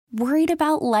Worried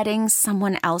about letting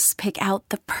someone else pick out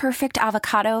the perfect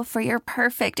avocado for your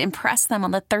perfect impress them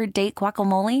on the third date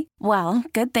guacamole? Well,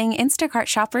 good thing Instacart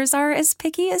shoppers are as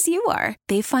picky as you are.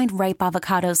 They find ripe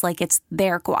avocados like it's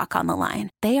their guac on the line.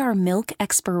 They are milk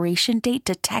expiration date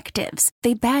detectives.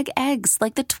 They bag eggs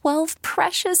like the 12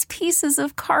 precious pieces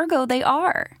of cargo they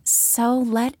are. So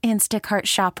let Instacart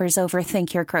shoppers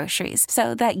overthink your groceries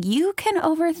so that you can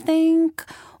overthink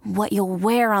what you'll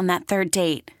wear on that third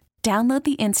date. Download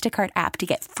the Instacart app to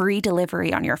get free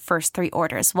delivery on your first 3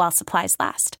 orders while supplies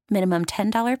last. Minimum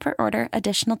 $10 per order.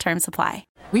 Additional terms apply.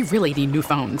 We really need new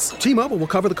phones. T-Mobile will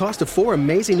cover the cost of 4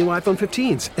 amazing new iPhone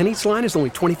 15s, and each line is only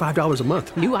 $25 a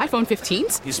month. New iPhone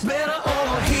 15s? It's better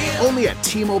over here. Only at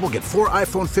T-Mobile, get 4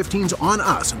 iPhone 15s on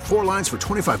us and 4 lines for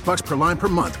 $25 per line per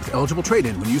month with eligible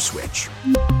trade-in when you switch.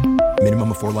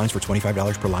 Minimum of 4 lines for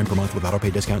 $25 per line per month with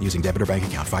autopay discount using debit or bank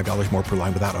account. $5 more per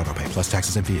line without autopay, plus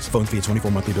taxes and fees. Phone fee at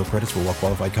 24 monthly bill credits for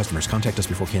well-qualified customers. Contact us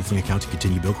before canceling account to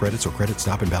continue bill credits or credit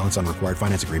stop and balance on required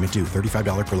finance agreement due.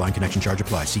 $35 per line connection charge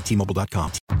applies. See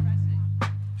T-Mobile.com.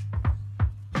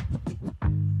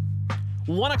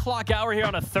 1 o'clock hour here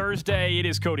on a Thursday. It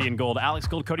is Cody and Gold. Alex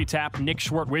Gold, Cody Tapp, Nick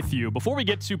Schwartz with you. Before we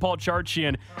get to Paul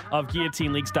Charchian of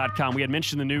GuillotineLeagues.com, we had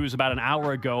mentioned the news about an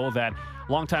hour ago that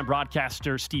longtime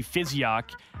broadcaster Steve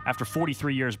Physioc, after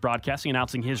 43 years broadcasting,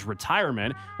 announcing his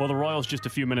retirement. Well, the Royals just a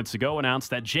few minutes ago announced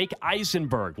that Jake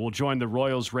Eisenberg will join the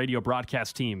Royals radio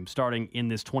broadcast team starting in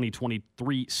this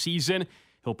 2023 season.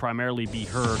 He'll primarily be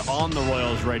heard on the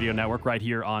Royals radio network right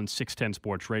here on 610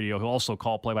 Sports Radio. He'll also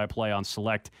call play-by-play on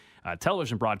select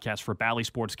television broadcasts for Bally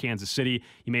Sports Kansas City.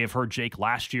 You may have heard Jake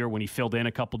last year when he filled in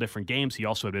a couple different games. He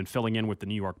also had been filling in with the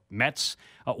New York Mets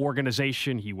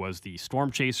organization. He was the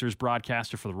Storm Chasers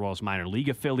broadcaster for the Royals minor league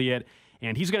affiliate.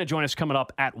 And he's going to join us coming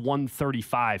up at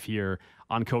 1:35 here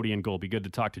on Cody and Gold. Be good to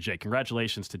talk to Jake.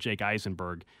 Congratulations to Jake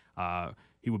Eisenberg.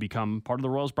 He will become part of the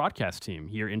Royals broadcast team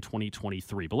here in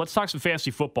 2023. But let's talk some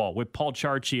fantasy football with Paul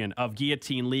Charchian of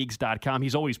GuillotineLeagues.com.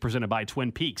 He's always presented by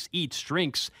Twin Peaks. Eats,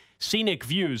 drinks, scenic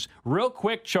views. Real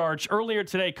quick, Charge. Earlier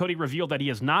today, Cody revealed that he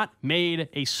has not made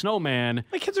a snowman.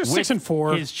 My kids are 6 and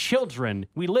 4. His children.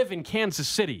 We live in Kansas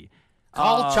City.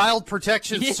 Call Child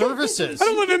Protection Services. I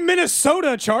don't live in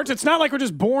Minnesota, Charts. It's not like we're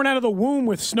just born out of the womb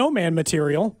with snowman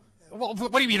material. Well,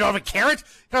 what do you mean, you don't have a carrot? You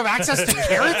don't have access to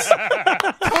carrots?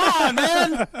 Come on,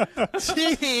 man.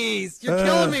 Jeez, you're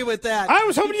killing me with that. I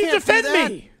was hoping you'd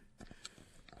defend me.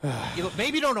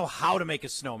 Maybe you don't know how to make a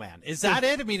snowman. Is that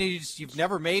it? I mean, you've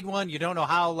never made one. You don't know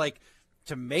how,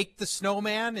 to make the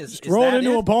snowman? Is roll it that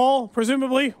into it? a ball,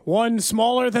 presumably. One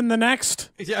smaller than the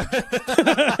next. Yeah.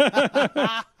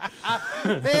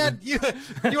 Man, you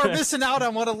are missing out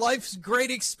on one of life's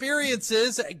great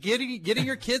experiences, getting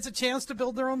your kids a chance to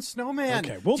build their own snowman.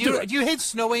 Okay, we'll do it. Do you hate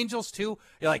snow angels too?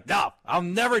 You're like, no, I'll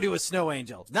never do a snow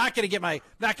angel. Not gonna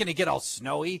get all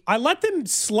snowy. I let them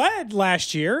sled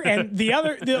last year, and the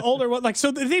older one,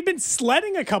 so they've been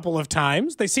sledding a couple of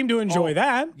times. They seem to enjoy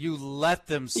that. You let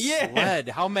them sled.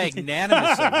 How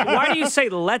magnanimous of you. Why do you say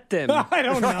let them? I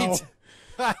don't know.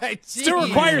 Still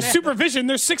requires supervision.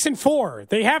 They're 6 and 4.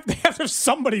 They have to have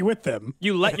somebody with them.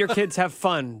 You let your kids have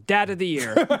fun. Dad of the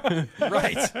year.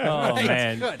 Right. Oh, right.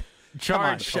 man. Good.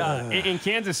 Charge. In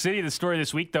Kansas City, the story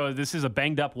this week, though, this is a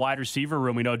banged-up wide receiver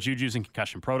room. We know Juju's in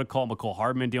concussion protocol. McCole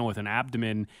Hardman dealing with an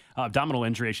abdominal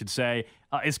injury, I should say.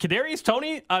 Is Kadarius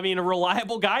Toney, a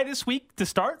reliable guy this week to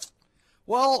start?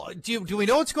 Well, do we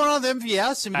know what's going on with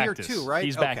MVS? I'm here Practice. too, right?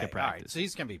 He's back at All right, practice. so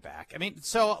he's going to be back.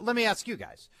 So let me ask you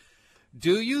guys.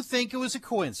 Do you think it was a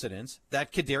coincidence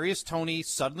that Kadarius Toney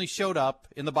suddenly showed up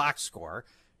in the box score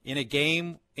in a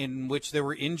game in which there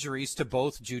were injuries to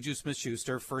both Juju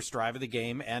Smith-Schuster, first drive of the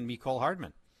game, and McCole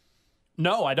Hardman?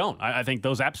 No, I don't. I think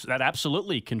that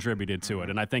absolutely contributed to it.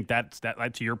 And I think that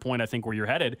to your point, I think where you're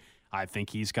headed, I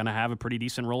think he's going to have a pretty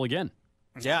decent role again.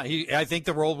 Yeah, I think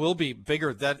the role will be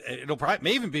bigger. That it'll probably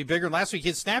may even be bigger than last week.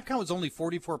 His snap count was only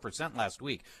 44% last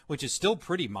week, which is still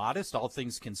pretty modest, all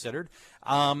things considered.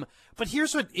 But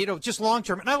here's what just long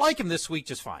term, and I like him this week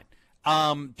just fine,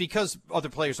 because other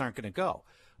players aren't going to go.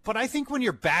 But I think when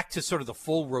you're back to sort of the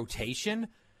full rotation,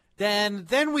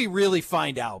 then we really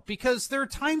find out, because there are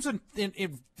times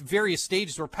in various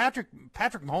stages where Patrick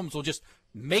Mahomes will just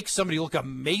make somebody look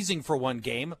amazing for one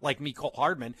game, like McCole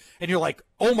Hardman, and you're like,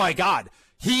 oh my God,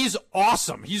 he's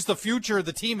awesome. He's the future of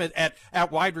the team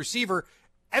at wide receiver.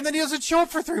 And then he doesn't show up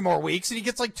for 3 more weeks, and he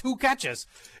gets 2 catches.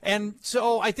 And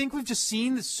so I think we've just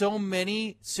seen so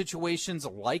many situations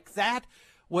like that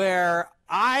where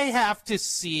I have to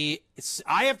see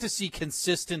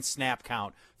consistent snap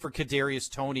count for Kadarius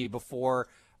Toney before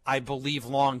I believe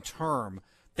long term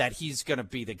that he's going to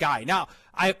be the guy. Now,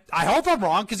 I hope I'm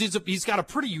wrong because he's got a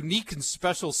pretty unique and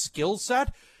special skill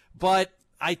set, but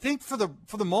I think for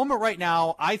the moment right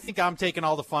now, I think I'm taking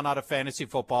all the fun out of fantasy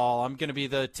football. I'm going to be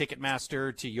the ticket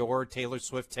master to your Taylor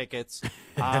Swift tickets,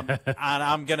 and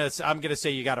I'm gonna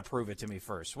say you got to prove it to me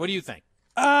first. What do you think?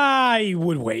 I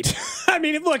would wait. I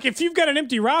mean, look, if you've got an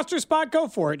empty roster spot, go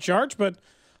for it, Charge. But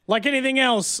like anything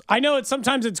else, I know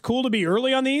sometimes it's cool to be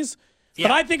early on these. Yeah.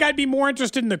 But I think I'd be more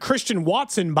interested in the Christian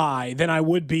Watson buy than I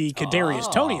would be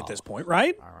Kadarius Toney at this point,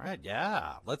 right? All right,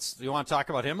 yeah. You want to talk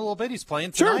about him a little bit? He's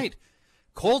playing tonight. Sure.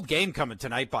 Cold game coming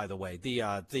tonight, by the way. The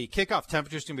kickoff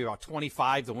temperature is going to be about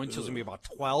 25. The wind chill is going to be about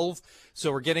 12.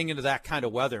 So we're getting into that kind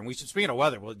of weather. And speaking of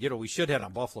weather, well, we should head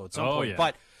on Buffalo at some point. Yeah.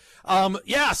 But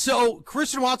so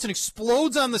Christian Watson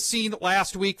explodes on the scene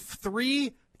last week.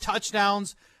 3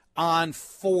 touchdowns on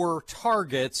 4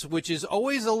 targets, which is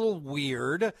always a little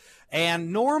weird.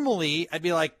 And normally I'd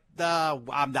be like,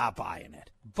 I'm not buying it.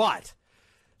 But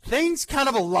things kind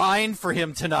of aligned for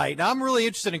him tonight. And I'm really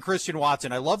interested in Christian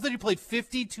Watson. I love that he played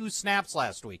 52 snaps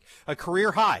last week, a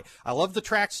career high. I love the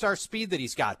track star speed that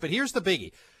he's got. But here's the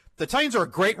biggie. The Titans are a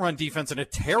great run defense and a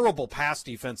terrible pass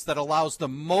defense that allows the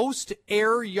most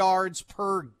air yards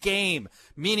per game,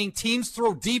 meaning teams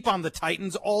throw deep on the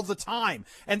Titans all the time.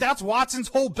 And that's Watson's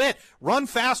whole bit. Run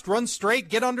fast, run straight,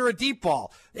 get under a deep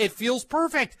ball. It feels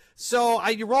perfect. So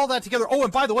you roll that together. Oh,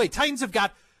 and by the way, Titans have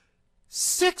got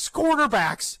 6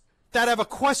 quarterbacks that have a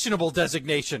questionable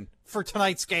designation for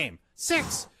tonight's game.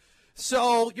 6.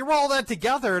 So you roll that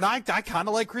together, and I kind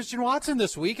of like Christian Watson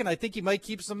this week, and I think he might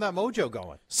keep some of that mojo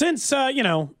going. Since,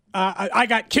 I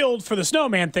got killed for the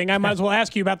snowman thing, I might as well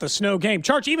ask you about the snow game.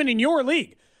 Charge, even in your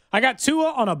league, I got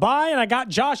Tua on a bye, and I got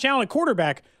Josh Allen at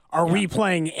quarterback. Are we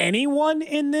playing anyone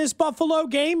in this Buffalo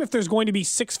game if there's going to be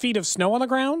 6 feet of snow on the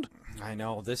ground? I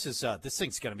know. This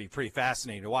thing's going to be pretty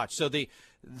fascinating to watch. So the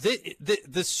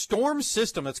storm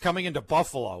system that's coming into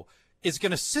Buffalo is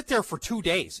going to sit there for 2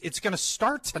 days. It's going to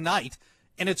start tonight,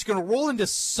 and it's going to roll into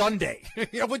Sunday,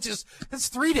 it's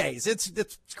 3 days.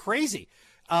 It's crazy.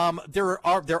 There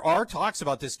are talks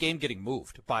about this game getting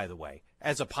moved, by the way,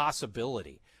 as a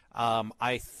possibility.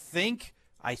 I think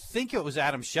it was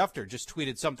Adam Schefter just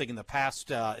tweeted something in the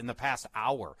past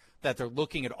hour that they're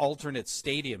looking at alternate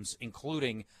stadiums,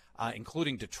 including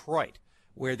Detroit,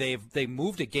 where they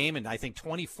moved a game in, I think,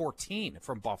 2014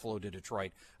 from Buffalo to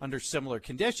Detroit under similar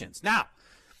conditions. Now,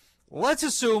 let's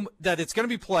assume that it's going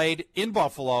to be played in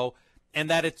Buffalo and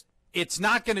that it's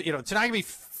not going to, it's not going to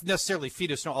be necessarily feet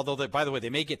of snow, although, by the way, they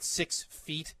may get 6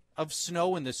 feet of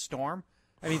snow in this storm.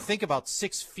 I mean, think about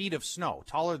 6 feet of snow,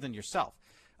 taller than yourself.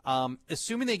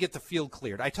 Assuming they get the field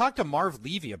cleared. I talked to Marv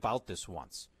Levy about this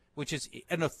once, which is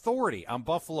an authority on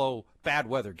Buffalo bad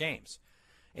weather games.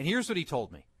 And here's what he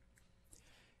told me.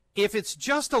 If it's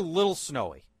just a little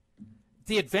snowy,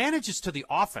 the advantage is to the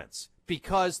offense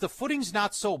because the footing's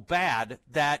not so bad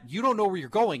that you don't know where you're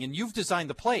going, and you've designed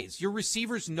the plays. Your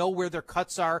receivers know where their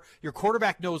cuts are. Your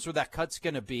quarterback knows where that cut's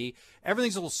going to be.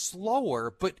 Everything's a little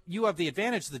slower, but you have the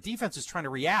advantage. The defense is trying to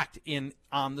react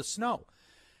on the snow.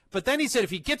 But then he said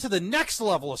if you get to the next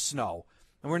level of snow,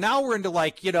 and we're into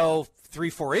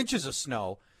 3-4 inches of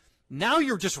snow, now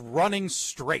you're just running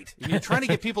straight. And you're trying to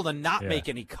get people to not make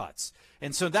any cuts.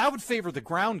 And so that would favor the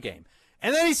ground game.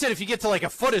 And then he said if you get to a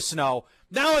foot of snow,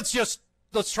 now it's just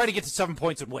let's try to get to 7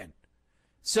 points and win.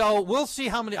 So we'll see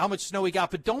how much snow we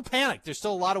got, but don't panic. There's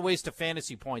still a lot of ways to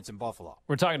fantasy points in Buffalo.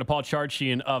 We're talking to Paul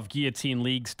Charchian of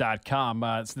GuillotineLeagues.com.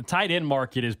 The tight end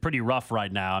market is pretty rough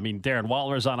right now. I mean, Darren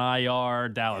Waller's on IR,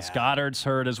 Dallas Goedert's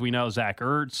hurt, as we know, Zach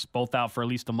Ertz, both out for at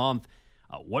least a month.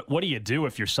 What do you do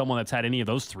if you're someone that's had any of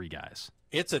those 3 guys?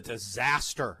 It's a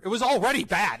disaster. It was already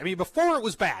bad. I mean, before it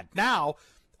was bad. Now,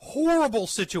 horrible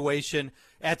situation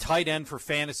at tight end for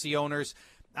fantasy owners.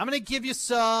 I'm going to give you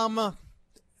some,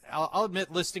 I'll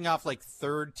admit listing off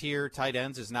 3rd-tier tight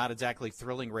ends is not exactly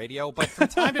thrilling radio, but from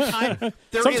time to time,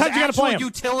 there is actual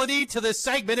utility to this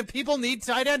segment, and people need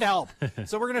tight end help.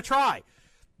 So we're going to try.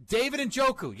 David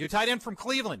Njoku, your tight end from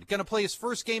Cleveland, going to play his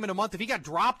first game in a month. If he got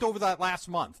dropped over that last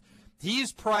month,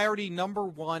 he's priority number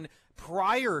 1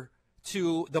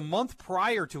 the month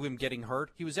prior to him getting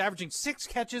hurt. He was averaging 6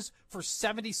 catches for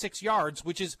 76 yards,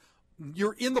 which is,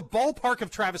 you're in the ballpark of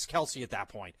Travis Kelce at that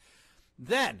point.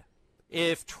 Then,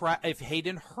 if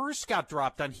Hayden Hurst got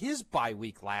dropped on his bye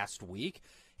week last week,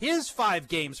 his 5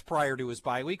 games prior to his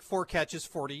bye week, 4 catches,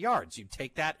 40 yards. You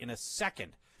take that in a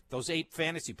second. Those 8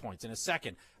 fantasy points in a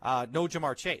second. No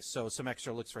Jamar Chase, so some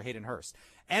extra looks for Hayden Hurst.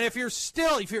 And if you're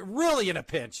really in a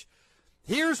pinch,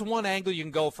 here's one angle you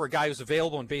can go for a guy who's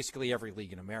available in basically every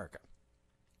league in America.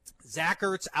 Zach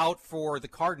Ertz out for the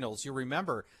Cardinals. You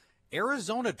remember,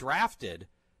 Arizona drafted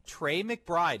Trey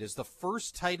McBride is the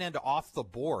first tight end off the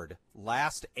board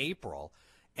last April.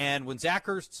 And when Zach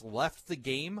Ertz left the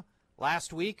game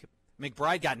last week,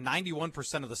 McBride got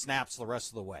 91% of the snaps the rest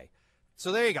of the way.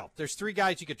 So there you go. There's 3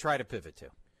 guys you could try to pivot to.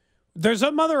 There's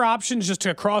some other options just to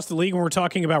across the league when we're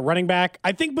talking about running back.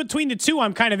 I think between the two,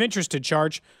 I'm kind of interested,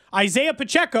 Charge. Isaiah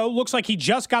Pacheco looks like he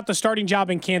just got the starting job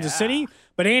in Kansas City,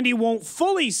 but Andy won't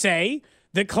fully say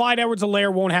that Clyde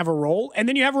Edwards-Helaire won't have a role. And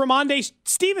then you have Ramondre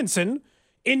Stevenson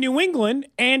in New England,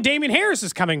 and Damian Harris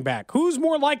is coming back. Who's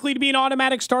more likely to be an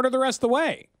automatic starter the rest of the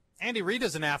way? Andy Reid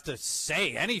doesn't have to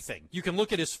say anything. You can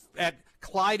look at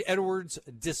Clyde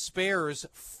Edwards-Despair's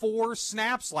 4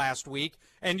 snaps last week,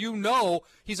 and you know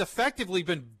he's effectively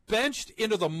been benched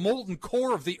into the molten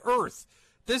core of the earth.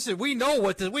 We know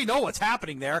what's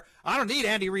happening there. I don't need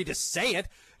Andy Reid to say it.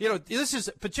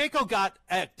 Pacheco got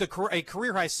a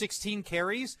career high 16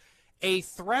 carries, a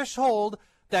threshold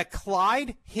that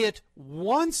Clyde hit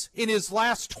once in his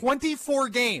last 24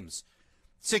 games.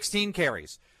 16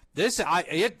 carries.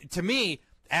 To me,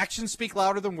 actions speak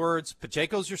louder than words.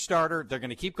 Pacheco's your starter. They're going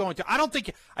to keep going. I don't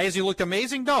think has he looked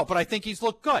amazing? No, but I think he's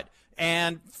looked good.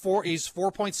 And he's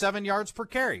 4.7 yards per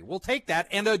carry. We'll take that.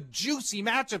 And a juicy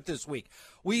matchup this week.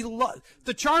 We love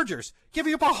the Chargers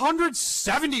giving up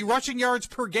 170 rushing yards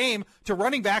per game to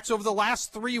running backs over the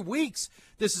last 3 weeks.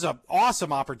 This is an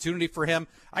awesome opportunity for him.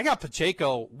 I got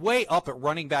Pacheco way up at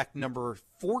running back number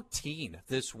 14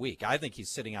 this week. I think he's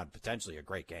sitting on potentially a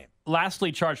great game.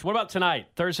 Lastly, Charge, what about tonight?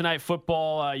 Thursday night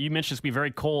football. You mentioned it's going to be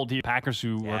very cold. The Packers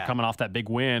who are coming off that big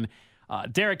win.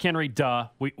 Derrick Henry, duh.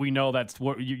 We know that's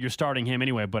what you're starting him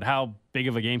anyway, but how big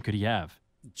of a game could he have?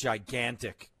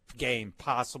 Gigantic game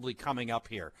possibly coming up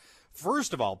here.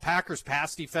 First of all, Packers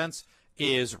pass defense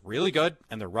is really good,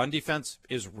 and their run defense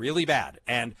is really bad.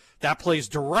 And that plays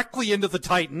directly into the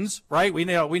Titans, right? We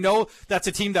know that's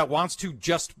a team that wants to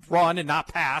just run and not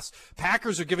pass.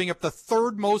 Packers are giving up the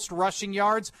 3rd most rushing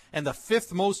yards and the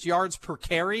 5th most yards per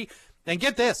carry. And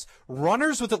get this,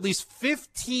 runners with at least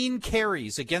 15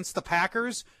 carries against the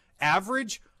Packers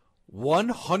average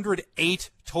 108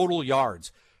 total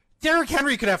yards. Derrick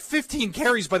Henry could have 15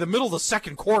 carries by the middle of the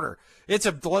second quarter. It's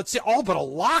all but a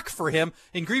lock for him.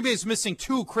 And Green Bay's missing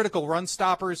 2 critical run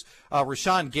stoppers.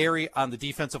 Rashawn Gary on the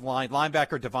defensive line,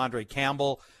 linebacker Devondre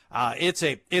Campbell. It's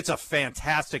a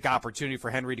fantastic opportunity for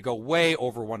Henry to go way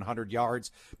over 100 yards.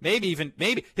 Maybe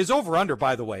his over-under,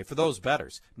 by the way, for those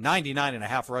bettors,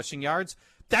 99.5 rushing yards.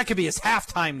 That could be his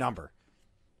halftime number.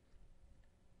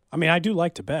 I mean, I do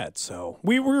like to bet, so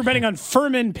we were betting on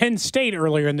Furman Penn State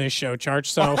earlier in this show, Charge.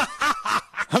 So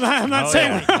I'm not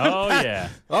saying. Yeah.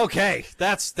 Okay,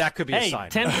 that could be a sign.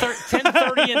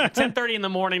 10:30 in the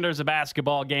morning. There's a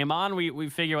basketball game on. We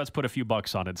figure let's put a few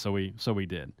bucks on it. So we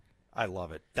did. I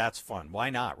love it. That's fun. Why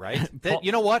not? Right?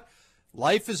 You know what?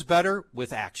 Life is better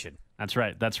with action. That's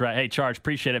right. Hey, Charge,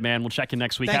 appreciate it, man. We'll check you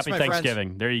next week. Thanks, Happy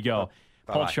Thanksgiving. Friends. There you go.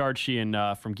 Paul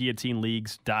Charchian from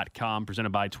GuillotineLeagues.com,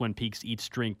 presented by Twin Peaks Eats,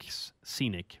 Drinks,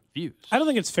 Scenic Views. I don't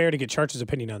think it's fair to get Charch's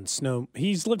opinion on snow.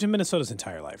 He's lived in Minnesota his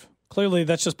entire life. Clearly,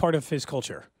 that's just part of his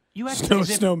culture. You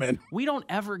snowmen. We don't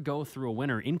ever go through a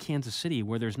winter in Kansas City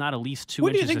where there's not at least 2 what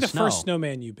inches of snow. What do you think the first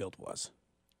snowman you built was?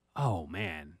 Oh,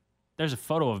 man. There's a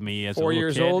photo of me as 4 a little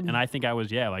years kid, old, and I think I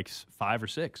was, like 5 or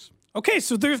 6. Okay,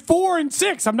 so they're 4 and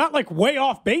 6. I'm not way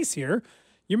off base here.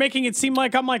 You're making it seem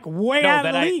like I'm way out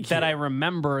of the league. That I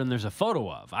remember, and there's a photo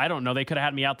of. I don't know. They could have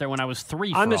had me out there when I was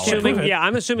 3. I'm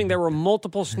assuming there were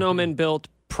multiple snowmen built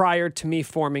prior to me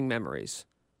forming memories.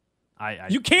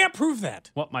 You can't prove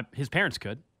that. Well, his parents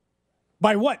could.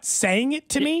 By what? Saying it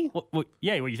to me? Well,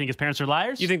 you think his parents are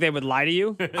liars? You think they would lie to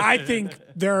you? I think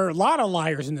there are a lot of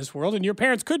liars in this world, and your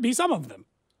parents could be some of them.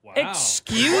 Wow.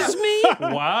 Excuse me?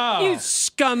 Wow. You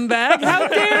scumbag. How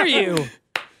dare you?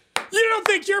 You don't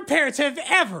think your parents have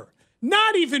ever,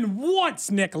 not even once,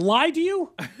 Nick, lied to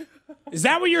you? Is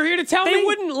that what you're here to tell me? They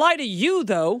wouldn't lie to you,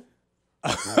 though.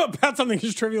 About something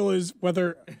as trivial as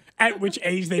at which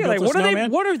age they built a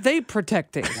snowman? What are they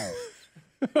protecting?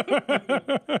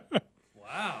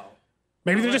 Wow.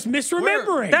 Maybe they're just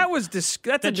misremembering. That's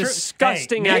a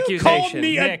disgusting accusation. accusation. You called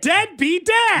me a deadbeat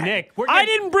dad. Nick, I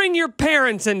didn't bring your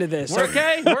parents into this,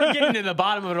 okay? We're getting to the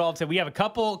bottom of it all today. We have a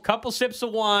couple sips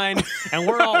of wine, and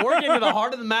we're getting to the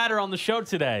heart of the matter on the show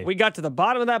today. We got to the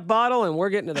bottom of that bottle, and we're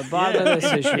getting to the bottom of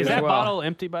this issue. Is that bottle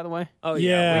empty, by the way? Oh,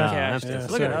 yeah. We cashed it.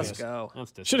 Look at us go.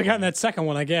 Should have gotten that second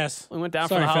one, I guess. We went down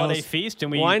for the holiday feast,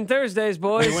 and Wine Thursdays,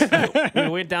 boys. we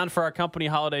went down for our company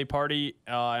holiday party,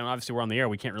 and obviously we're on the air.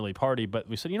 We can't really party, but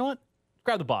we said, you know what?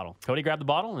 Grab the bottle. Cody grabbed the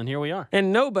bottle, and here we are.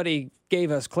 And nobody gave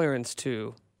us clearance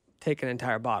to take an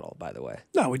entire bottle, by the way.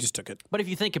 No, we just took it. But if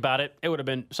you think about it, it would have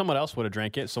been someone else would have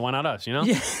drank it, so why not us, you know?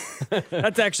 Yeah.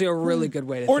 That's actually a really good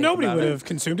way to Or think nobody about would it. have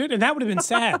consumed it, and that would have been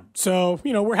sad. So,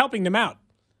 we're helping them out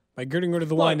by getting rid of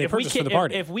the wine they if we purchased for can't- the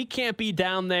party. If we can't be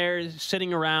down there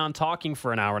sitting around talking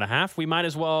for an hour and a half, we might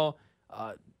as well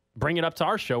bring it up to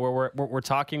our show where we're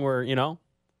talking, we're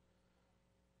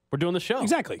doing the show.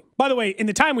 Exactly. By the way, in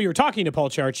the time we were talking to Paul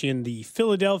Charchian, the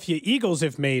Philadelphia Eagles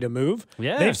have made a move.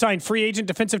 Yeah. They've signed free agent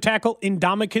defensive tackle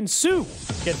Ndamukong Suh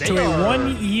they to a are-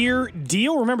 1-year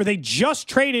deal. Remember, they just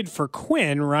traded for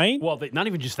Quinn, right? Well, not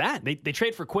even just that. They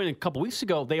traded for Quinn a couple weeks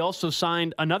ago. They also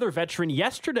signed another veteran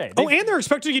yesterday. Oh, and they're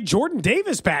expected to get Jordan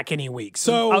Davis back any week.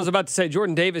 So I was about to say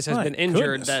Jordan Davis has My been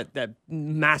injured. goodness. That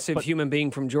massive human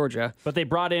being from Georgia, But they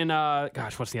brought in,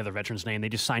 what's the other veteran's name? They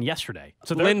just signed yesterday.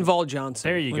 So they're- Linval Johnson.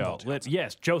 There you go.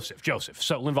 Yes, Joseph.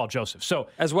 So Linval Joseph. So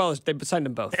As well as they signed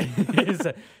them both.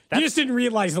 you just didn't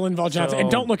realize the Linval Johnson,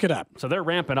 and don't look it up. So they're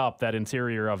ramping up that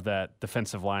interior of that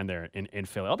defensive line there in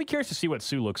Philly. I'll be curious to see what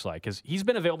Sue looks like because he's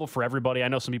been available for everybody. I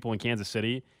know some people in Kansas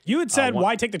City. You had said,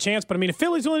 why take the chance? But, if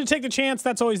Philly's willing to take the chance,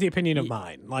 that's always the opinion of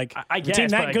mine. Like, I a guess, team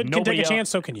but, that like, good can nobody take a else- chance,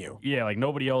 so can you. Yeah, like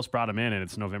nobody else brought him in, and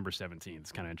it's November 17th.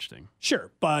 It's kind of interesting.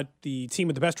 Sure, but the team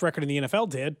with the best record in the NFL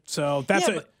did, so that's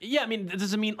it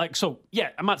doesn't mean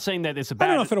I'm not saying that it's a I don't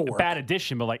bad, know if it'll a work. bad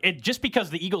addition, but just because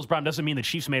the Eagles brought him doesn't mean the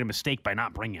Chiefs made a mistake by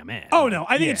not bringing him in. Oh, no.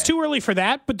 I think it's too early for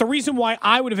that. But the reason why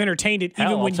I would have entertained it, even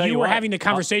I'll when tell you you were what. having the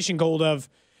conversation, Gold, of,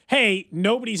 hey,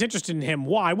 nobody's interested in him.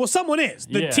 Why? Well, someone is.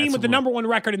 The Yeah, team it's with a the little- number one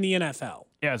record in the NFL.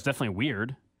 Yeah, it's definitely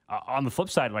weird. On the flip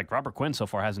side, Robert Quinn so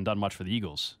far hasn't done much for the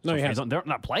Eagles. No, So he far, hasn't. they're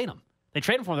not playing him. They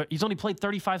traded for him. He's only played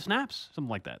 35 snaps, something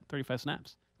like that. 35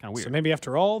 snaps. Kind of weird. So maybe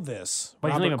after all this, But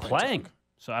he's not Robert even Quinn playing. took.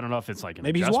 So I don't know if it's like an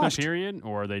Maybe he's adjustment washed. period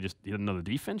or he didn't know the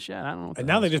defense yet. I don't know. what the And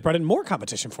now hell they is- just brought in more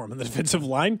competition for him in the defensive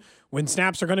line when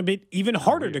snaps are going to be even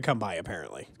harder to come by,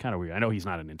 apparently. kind of weird. I know he's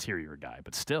not an interior guy,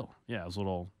 but still, yeah, it was a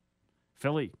little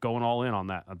Philly going all in on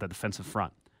that the defensive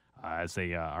front as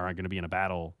they are going to be in a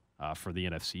battle for the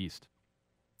NFC East.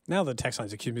 Now the text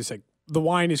line's accusing me. It's like, the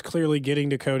wine is clearly getting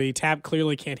to Cody. Tap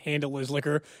clearly can't handle his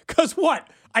liquor. Because what?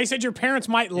 I said your parents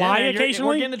might lie man, we're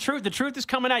occasionally? getting the truth. The truth is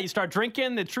coming out. You start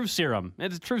drinking the truth serum.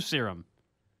 It's truth serum.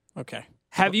 Okay.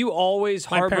 Have you always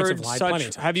My parents harbored have lied plenty of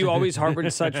such? times. Have you always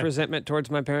harbored such resentment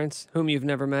towards my parents, whom you've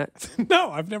never met?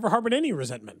 No, I've never harbored any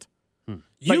resentment. But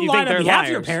You you lied think on they're behalf of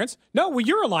your liars? parents. No, well,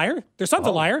 you're a liar. Their son's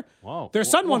a liar. Whoa. Their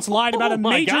son once lied about a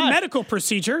my major God. medical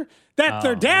procedure that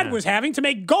their dad man. was having to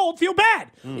make Gold feel bad,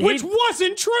 which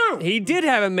wasn't true. He did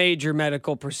have a major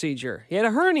medical procedure. He had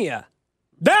a hernia.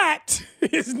 That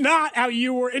is not how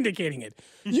you were indicating it.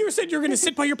 You said you're going to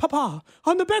sit by your papa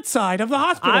on the bedside of the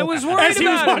hospital. I was worried as he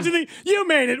was about him. watching the. You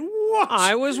made it worse.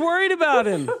 I was worried about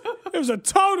him. It was a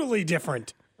totally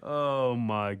different. Oh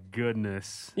my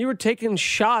goodness. You were taking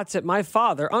shots at my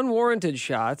father, unwarranted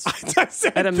shots. I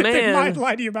said At a that they man might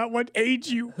lie to you about what age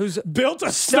you who's built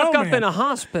a Stuck snowman. up in a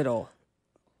hospital.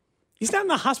 He's not in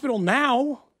the hospital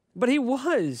now. But he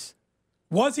was.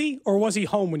 Was he, or was he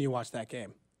home when you watched that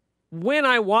game? When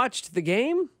I watched the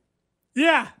game,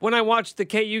 Yeah. when I watched the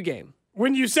KU game,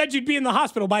 When you said you'd be in the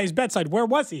hospital by his bedside, where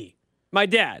was he? my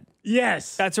dad.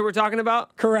 Yes. That's what we're talking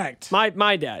about? correct. My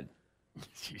dad.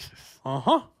 Jesus.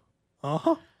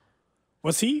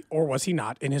 Was he or was he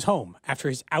not in his home after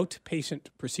his outpatient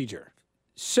procedure?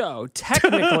 So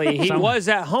technically, he was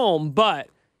at home, but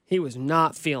he was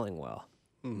not feeling well.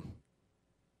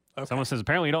 Someone says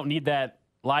apparently you don't need that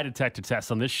lie detector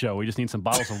test on this show. We just need some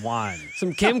bottles of wine.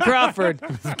 Some Kim Crawford.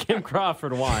 Kim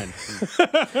Crawford wine.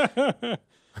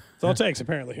 That's all it takes,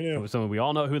 apparently. Who knew? So we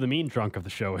all know who the mean drunk of the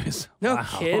show is. No Wow.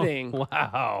 kidding.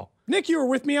 Wow. Nick, you were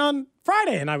with me on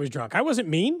Friday and I was drunk. I wasn't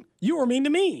mean. You were mean to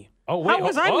me. Oh wait, How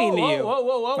was I mean to you?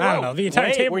 Whoa! I don't know. The entire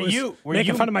Wait, table were was you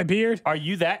making fun of my beard. Are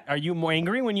you more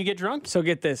angry when you get drunk? So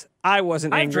get this. I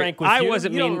wasn't I angry. drank with I you.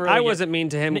 wasn't You don't mean. really I get- wasn't mean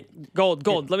to him. Gold.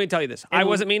 Let me tell you this. I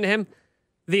wasn't mean to him.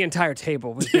 The entire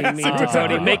table was being mean to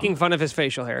Cody, making fun of his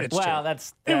facial hair. Well,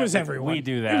 that's It was that- everyone. We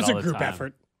do that. It was all a the group time.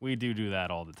 effort. We do that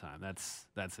all the time. That's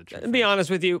the truth. To be honest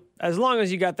with you, as long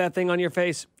as you got that thing on your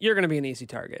face, you're going to be an easy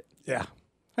target. Yeah.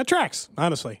 That tracks,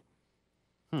 honestly.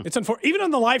 It's unfortunate. Even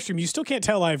on the live stream, you still can't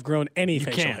tell I've grown any You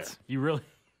facial hair. can't.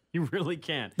 You really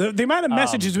can't. The amount of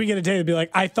messages we get a day would be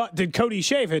like, did Cody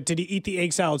shave it? Did he eat the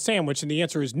egg salad sandwich? And the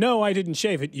answer is no, I didn't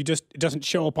shave it. It doesn't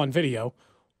show up on video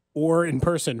or in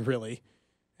person, really.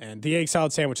 And the egg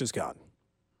salad sandwich is gone.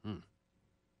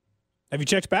 Have you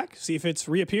checked back? See if it's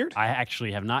reappeared? I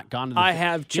actually have not gone to the I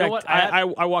have checked. You know what?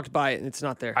 I walked by it and it's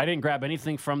not there. I didn't grab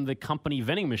anything from the company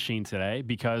vending machine today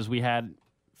because we had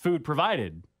food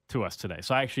provided to us today.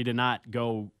 So I actually did not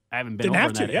go I haven't been Didn't over have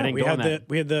in to. that. I Yeah, didn't we go in had that.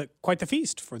 we had quite the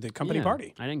feast for the company Yeah,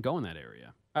 party. I didn't go in that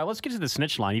area. All right, let's get to the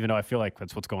snitch line, even though I feel like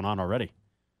that's what's going on already.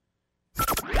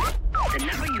 The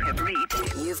number you have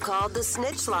reached. You've called the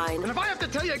snitch line. And if I have to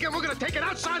tell you again, we're going to take it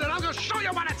outside and I'm going to show you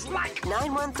what it's like.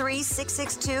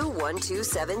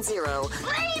 913-662-1270.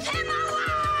 Leave him alone!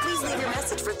 Please leave your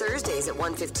message for Thursdays at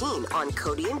 1:15 on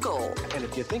Cody and Gold. And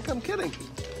if you think I'm kidding,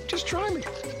 just try me.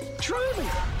 Try me.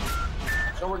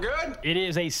 So we're good? It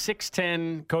is a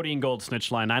 610 Cody and Gold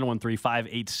snitch line,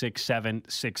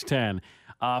 913-586-7610.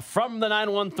 From the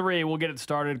 913, we'll get it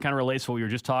started. Kind of relates to what we were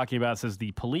just talking about. It says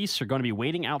the police are going to be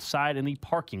waiting outside in the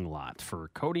parking lot for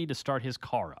Cody to start his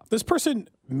car up. This person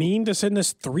mean to send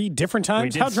this 3 different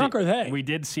times? How drunk are they? We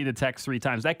did see the text 3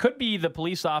 times. That could be the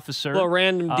police officer. A little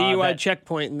random DUI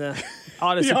checkpoint in the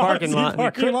Odyssey parking lot.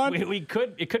 It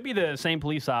could be the same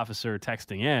police officer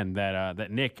texting in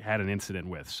that Nick had an incident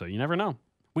with. So you never know.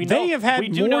 They have had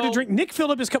more to drink. Nick filled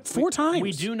up his cup 4 times.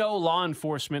 We do know law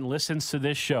enforcement listens to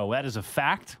this show. That is a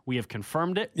fact. We have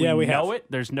confirmed it. Yeah, we know have. it.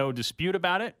 There's no dispute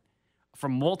about it.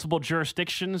 From multiple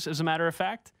jurisdictions, as a matter of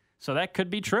fact. So that could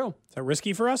be true. Is that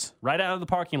risky for us? Right out of the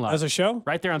parking lot. As a show?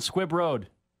 Right there on Squibb Road.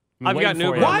 I've got an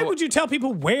Uber. Why would you tell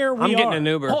people where we are? I'm getting an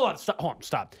Uber. Hold on,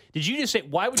 stop. Did you just say,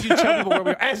 why would you tell people where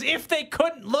we are? As if they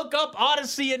couldn't look up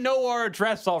Odyssey and know our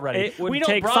address already. It would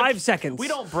take 5 seconds. We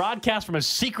don't broadcast from a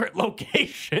secret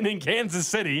location in Kansas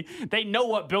City. They know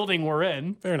what building we're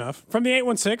in. Fair enough. From the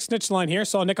 816 snitch line here,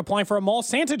 saw Nick applying for a mall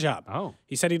Santa job. Oh.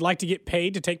 He said he'd like to get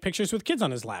paid to take pictures with kids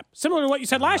on his lap. Similar to what you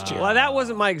said last year. Well, that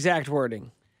wasn't my exact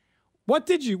wording. What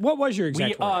was your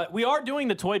exact wording? We are doing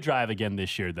the toy drive again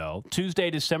this year, though. Tuesday,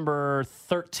 December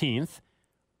 13th,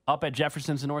 up at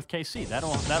Jefferson's in North KC.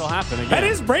 That'll happen again. That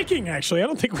is breaking, actually. I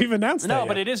don't think we've announced that No, yet.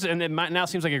 but it is, and it now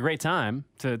seems like a great time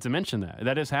to mention that.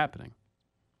 That is happening.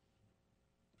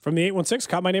 From the 816,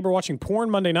 caught my neighbor watching porn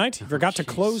Monday night. He forgot to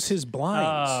close his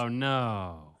blinds. Oh,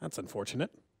 no. That's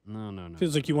unfortunate. No.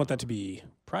 Feels like you want that to be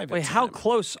private. Wait, how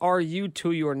close are you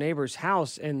to your neighbor's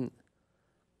house? And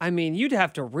I mean, you'd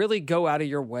have to really go out of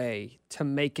your way to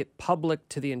make it public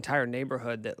to the entire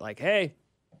neighborhood that, like, hey,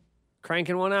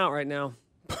 cranking one out right now.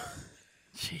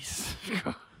 Jeez.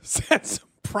 Set some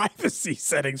privacy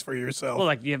settings for yourself. Well,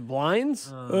 like, you have blinds?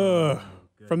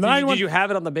 From the Did you have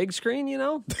it on the big screen, you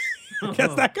know? I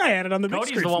guess that guy had it on the big Cody's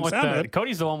screen. the one with sounded.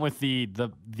 Cody's the one with the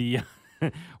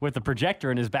with the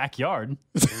projector in his backyard.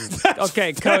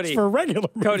 Okay, Cody. That's for regular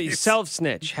Cody, movies.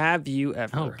 self-snitch. Have you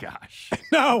ever? Oh, gosh.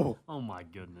 No. Oh, my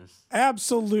goodness.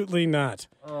 Absolutely not.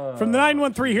 From the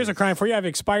 913, here's a crime for you. I have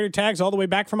expired tags all the way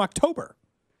back from October.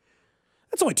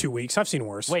 That's only 2 weeks. I've seen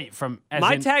worse. Wait,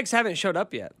 My tags haven't showed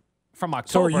up yet. From So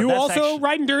October. are you that's also actually-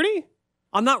 riding dirty?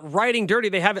 I'm not writing dirty.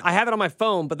 I have it on my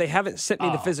phone, but they haven't sent me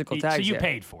the physical tags So you yet.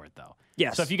 paid for it, though.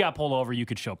 Yes. So if you got pulled over, you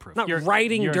could show proof. Not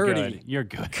writing you're dirty. Good. You're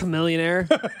good. Chameleonaire.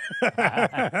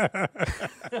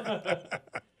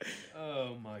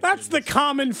 Oh, my That's the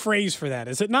common phrase for that,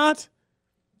 is it not?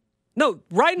 No,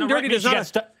 writing No, dirty right, does you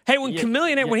not. got Hey, when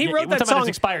Chameleonaire, when he wrote we're that talking about song, his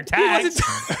expired he tags. wasn't-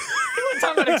 He wasn't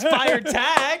talking about expired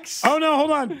tags. Oh, no,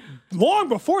 hold on. Long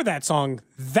before that song,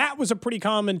 that was a pretty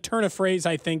common turn of phrase,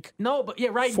 I think. No, but yeah,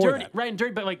 riding For dirty,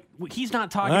 that. but like he's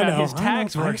not talking I about know. his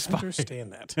tags were I expired.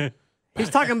 understand that. He's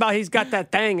talking about he's got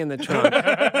that thing in the trunk.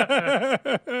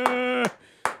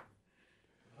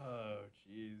 Oh,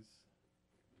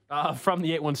 jeez. From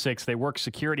the 816, they work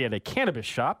security at a cannabis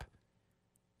shop.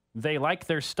 They like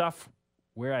their stuff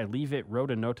where I leave it. Wrote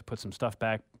a note to put some stuff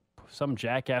back. Some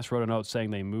jackass wrote a note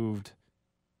saying they moved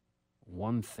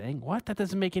one thing. What? That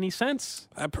doesn't make any sense.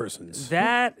 That person's.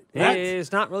 That What?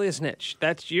 is not really a snitch.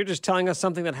 You're just telling us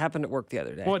something that happened at work the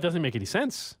other day. Well, it doesn't make any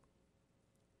sense.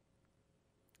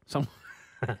 I'm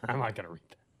not going to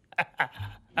read that.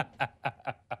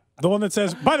 The one that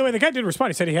says, by the way, the guy did respond.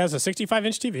 He said he has a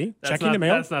 65-inch TV. Checking the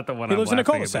mail. That's not the one He I'm lives in a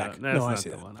laughing cul-de-sac. about. That's No, I not see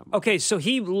the that. one I'm- Okay, so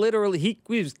he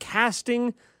was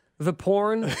casting the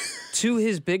porn to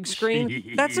his big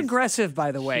screen. That's aggressive,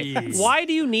 by the way. Jeez. Why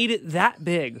do you need it that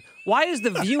big? Why is the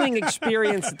viewing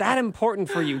experience that important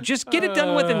for you? Just get it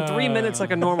done within 3 minutes like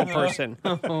a normal person.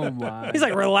 Oh, my. He's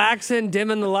like relaxing,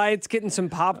 dimming the lights, getting some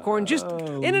popcorn, just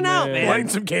in and out, man. Lighting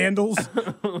some candles.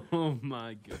 Oh,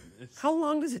 my goodness. How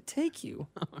long does it take you?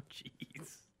 Oh,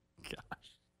 jeez.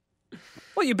 Gosh.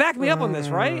 Well, you back me up on this,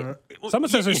 right?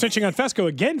 Someone says they're snitching on Fesco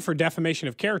again for defamation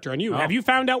of character on you. Oh. Have you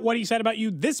found out what he said about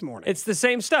you this morning? It's the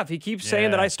same stuff. He keeps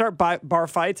saying that I start bar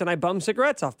fights and I bum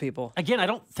cigarettes off people. Again, I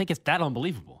don't think it's that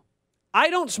unbelievable. I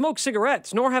don't smoke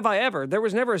cigarettes, nor have I ever. There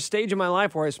was never a stage in my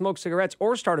life where I smoked cigarettes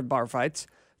or started bar fights.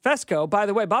 Fesco, by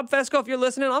the way, Bob Fesco, if you're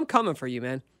listening, I'm coming for you,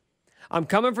 man. I'm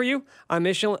coming for you. I'm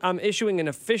issuing an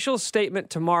official statement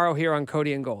tomorrow here on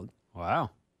Cody and Gold.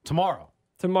 Wow. Tomorrow.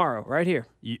 Tomorrow, right here.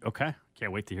 Okay.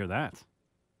 Can't wait to hear that.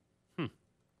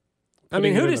 I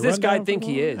mean, who does this guy think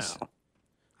he is?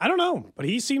 I don't know, but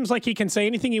he seems like he can say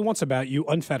anything he wants about you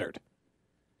unfettered.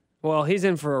 Well, he's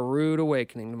in for a rude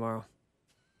awakening tomorrow.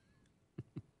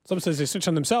 Someone says they switch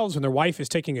on themselves when their wife is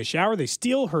taking a shower. They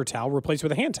steal her towel, replace it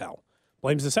with a hand towel.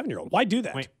 Blames the 7-year-old. Why do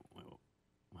that? Wait,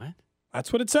 what?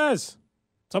 That's what it says.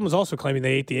 Someone's also claiming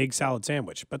they ate the egg salad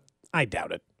sandwich, but I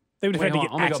doubt it. They would have had to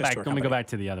get access to her Let me go back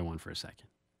to the other one for a second.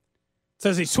 It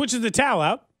says he switches the towel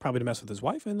out, probably to mess with his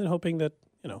wife, and then hoping that,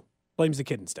 blames the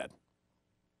kid instead.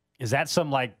 Is that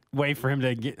some way for him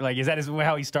to get is that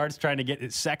how he starts trying to get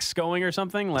his sex going or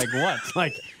something? Like what?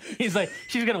 He's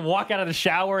she's gonna walk out of the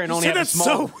shower and only have a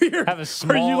small. That's so weird. Have a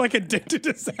small. Are you addicted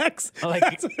to sex?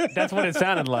 That's what it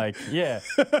sounded like. Yeah.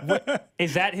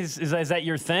 Is that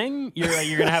your thing?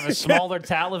 You're gonna have a smaller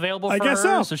towel available for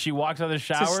her, so she walks out of the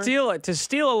shower. To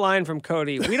steal a line from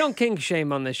Cody, we don't kink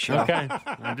shame on this show. Okay.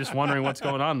 I'm just wondering what's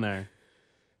going on there.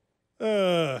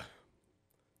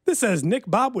 This says Nick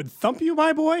Bob would thump you,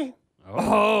 my boy.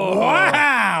 Oh,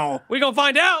 wow! We gonna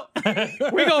find out.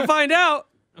 We gonna find out.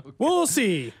 We'll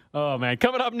see. Oh man!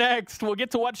 Coming up next, we'll get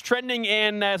to what's trending,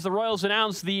 and as the Royals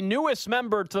announce the newest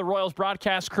member to the Royals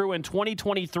broadcast crew in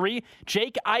 2023,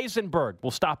 Jake Eisenberg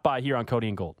will stop by here on Cody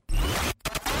and Gold.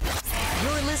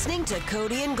 You're listening to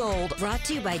Cody and Gold, brought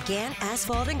to you by Gann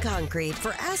Asphalt and Concrete.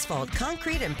 For asphalt,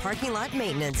 concrete, and parking lot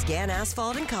maintenance, Gann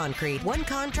Asphalt and Concrete. One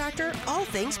contractor, all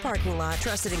things parking lot.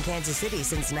 Trusted in Kansas City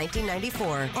since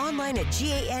 1994. Online at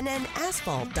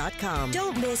GANNasphalt.com.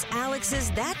 Don't miss Alex's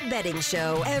That Betting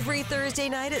Show every Thursday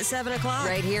night at 7 o'clock.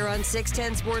 Right here on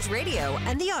 610 Sports Radio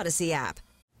and the Odyssey app.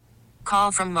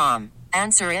 Call from mom.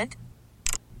 Answer it.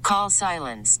 Call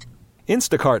silenced.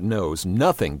 Instacart knows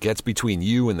nothing gets between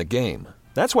you and the game.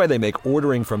 That's why they make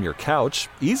ordering from your couch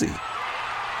easy.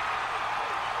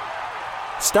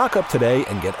 Stock up today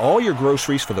and get all your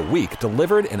groceries for the week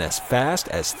delivered in as fast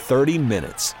as 30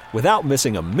 minutes without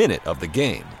missing a minute of the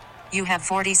game. You have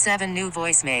 47 new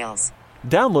voicemails.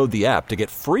 Download the app to get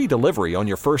free delivery on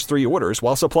your first 3 orders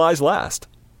while supplies last.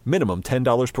 Minimum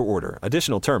 $10 per order.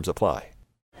 Additional terms apply.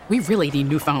 We really need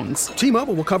new phones.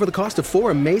 T-Mobile will cover the cost of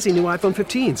 4 amazing new iPhone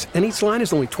 15s, and each line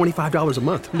is only $25 a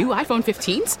month. New iPhone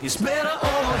 15s? It's better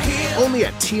over here. Only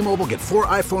at T-Mobile, get 4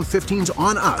 iPhone 15s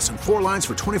on us and 4 lines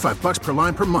for $25 per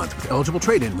line per month with eligible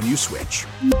trade-in when you switch.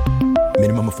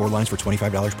 Minimum of 4 lines for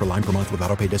 $25 per line per month with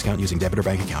auto-pay discount using debit or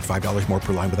bank account. $5 more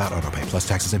per line without auto-pay, plus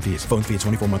taxes and fees. Phone fee at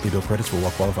 24 monthly bill credits for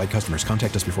well-qualified customers.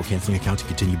 Contact us before canceling account to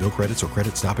continue bill credits or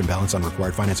credit stop and balance on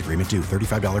required finance agreement due.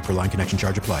 $35 per line connection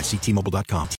charge applies. See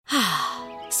T-Mobile.com.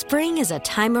 Spring is a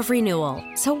time of renewal,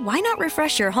 so why not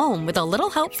refresh your home with a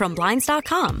little help from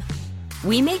Blinds.com?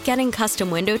 We make getting custom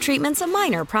window treatments a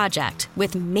minor project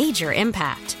with major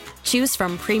impact. Choose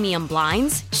from premium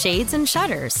blinds, shades, and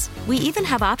shutters. We even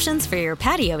have options for your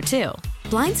patio, too.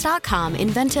 Blinds.com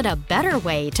invented a better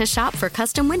way to shop for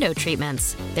custom window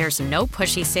treatments. There's no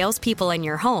pushy salespeople in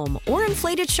your home or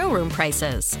inflated showroom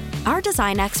prices. Our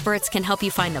design experts can help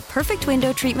you find the perfect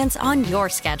window treatments on your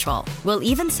schedule. We'll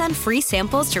even send free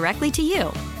samples directly to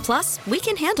you. Plus, we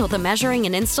can handle the measuring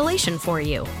and installation for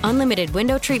you. Unlimited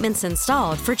window treatments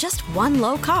installed for just one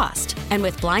low cost. And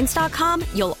with Blinds.com,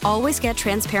 you'll always get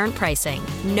transparent pricing.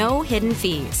 No hidden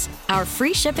fees. Our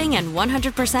free shipping and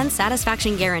 100%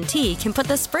 satisfaction guarantee can put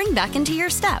the spring back into your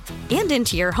step and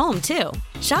into your home, too.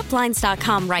 Shop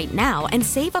Blinds.com right now and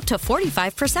save up to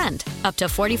 45%. Up to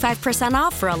 45%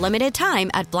 off for a limited time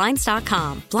at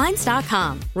Blinds.com.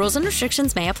 Blinds.com. Rules and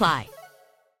restrictions may apply.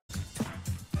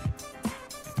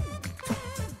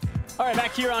 All right,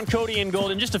 back here on Cody and Gold.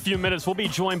 In just a few minutes, we'll be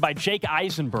joined by Jake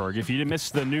Eisenberg. If you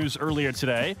missed the news earlier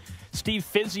today, Steve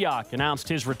Physioc announced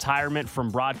his retirement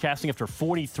from broadcasting after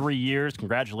 43 years.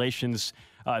 Congratulations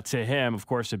to him. Of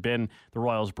course, had been the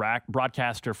Royals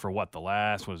broadcaster for the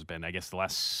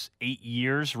last 8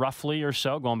 years, roughly, or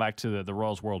so, going back to the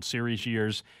Royals World Series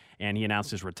years. And he announced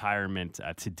his retirement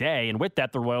today. And with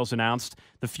that, the Royals announced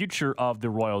the future of the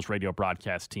Royals radio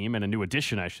broadcast team, and a new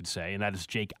addition, I should say, and that is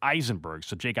Jake Eisenberg.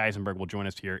 So Jake Eisenberg will join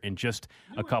us here in just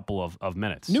a couple of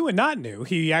minutes. New and not new.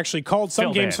 He actually called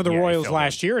some games for the Royals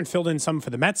last year and filled in some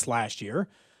for the Mets last year.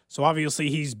 So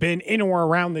obviously he's been in or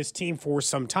around this team for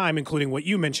some time, including what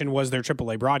you mentioned was their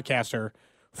AAA broadcaster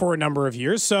for a number of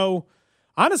years. So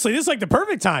honestly, this is like the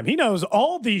perfect time. He knows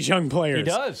all these young players. He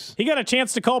does. He got a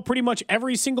chance to call pretty much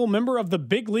every single member of the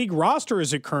big league roster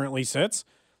as it currently sits,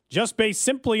 just based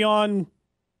simply on,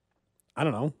 I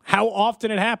don't know, how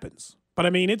often it happens. But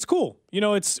I mean, it's cool.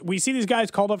 We see these guys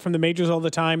called up from the majors all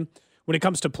the time. When it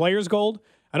comes to Players Gold,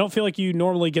 I don't feel like you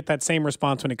normally get that same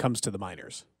response when it comes to the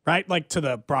minors, right? Like to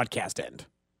the broadcast end.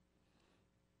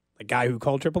 the guy who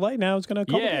called AAA now is going to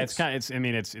call. Yeah, it's kind of.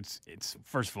 It's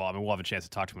first of all, we'll have a chance to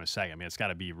talk to him in a second. I mean, it's got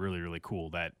to be really, really cool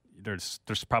that there's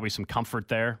probably some comfort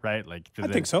there, right? Like I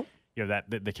think so. You know,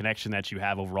 that the connection that you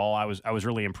have overall. I was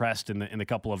really impressed in the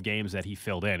couple of games that he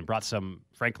filled in. Brought some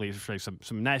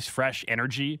nice fresh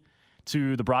energy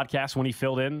to the broadcast when he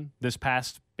filled in this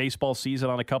past baseball season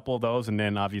on a couple of those. And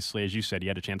then obviously, as you said, he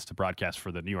had a chance to broadcast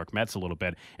for the New York Mets a little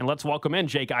bit. And let's welcome in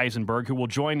Jake Eisenberg, who will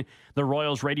join the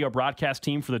Royals radio broadcast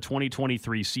team for the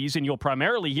 2023 season. You'll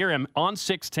primarily hear him on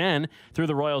 610 through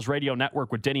the Royals radio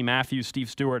network with Denny Matthews,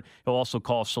 Steve Stewart. He'll also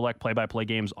call select play-by-play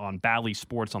games on Bally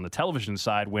Sports on the television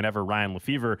side whenever Ryan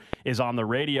Lefevre is on the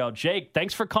radio. Jake,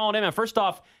 thanks for calling in. And first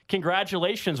off,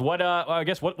 congratulations.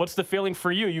 What's the feeling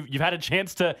for you? You've had a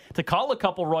chance to call a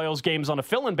couple Royals games on a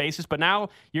fill-in basis, but now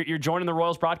you're joining the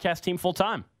Royals broadcast team full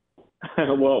time.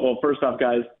 Well, first off,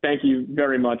 guys, thank you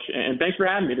very much, and thanks for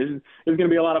having me. This is going to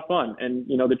be a lot of fun, and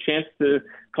the chance to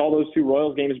call those two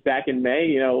Royals games back in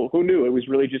May. Who knew? It was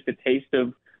really just a taste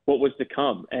of what was to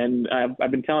come. And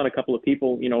I've been telling a couple of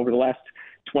people, over the last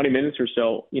 20 minutes or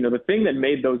so, the thing that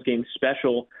made those games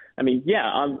special. I mean, yeah,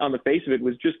 on the face of it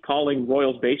was just calling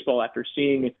Royals baseball after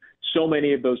seeing so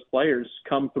many of those players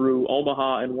come through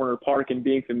Omaha and Warner Park and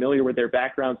being familiar with their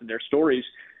backgrounds and their stories.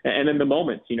 And then the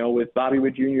moments, with Bobby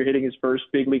Witt Jr. hitting his first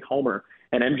big league homer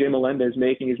and MJ Melendez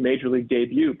making his major league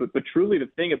debut. But truly the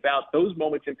thing about those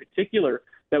moments in particular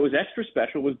that was extra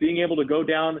special was being able to go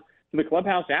down to the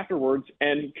clubhouse afterwards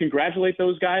and congratulate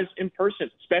those guys in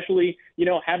person, especially,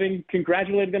 having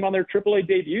congratulated them on their AAA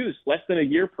debuts less than a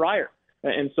year prior.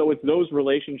 And so it's those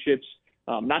relationships,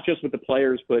 not just with the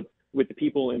players, but with the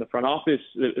people in the front office,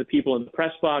 the people in the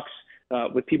press box,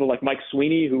 with people like Mike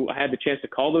Sweeney, who I had the chance to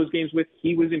call those games with.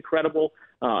 He was incredible.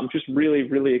 I'm just really,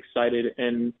 really excited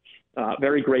and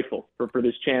very grateful for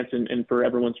this chance and for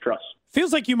everyone's trust.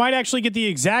 Feels like you might actually get the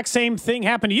exact same thing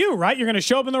happen to you, right? You're going to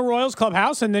show up in the Royals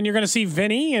clubhouse, and then you're going to see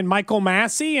Vinny and Michael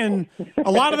Massey and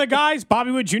a lot of the guys,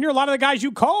 Bobby Witt Jr., a lot of the guys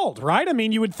you called, right? I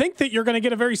mean, you would think that you're going to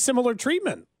get a very similar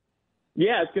treatment.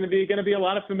 Yeah, it's going to be a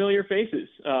lot of familiar faces,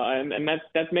 and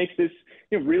that makes this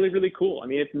really, really cool. I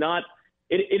mean, it's not.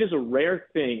 It is a rare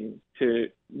thing to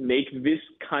make this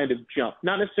kind of jump,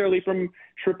 not necessarily from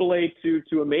AAA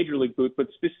to a major league boot, but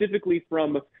specifically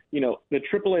from the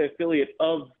AAA affiliate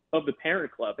of the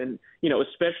parent club, and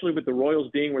especially with the Royals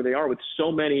being where they are, with so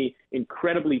many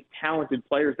incredibly talented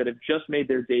players that have just made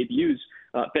their debuts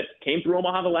that came through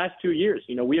Omaha the last 2 years.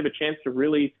 We have a chance to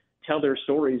really tell their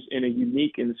stories in a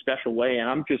unique and special way. And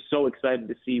I'm just so excited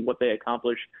to see what they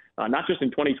accomplish, not just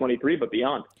in 2023, but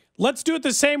beyond. Let's do it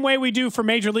the same way we do for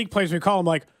major league players. We call them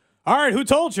like, all right, who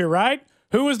told you, right?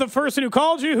 Who was the person who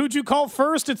called you? Who'd you call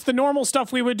first? It's the normal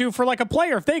stuff we would do for like a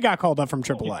player if they got called up from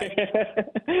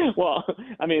AAA. Well,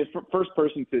 I mean, the first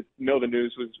person to know the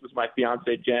news was my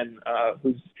fiance, Jen,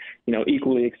 who's,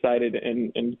 equally excited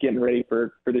and getting ready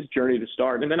for this journey to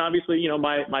start. And then obviously,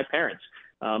 my parents.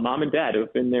 Mom and Dad, who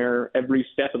have been there every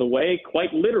step of the way,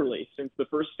 quite literally, since the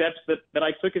first steps that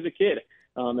I took as a kid,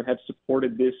 and have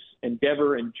supported this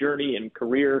endeavor and journey and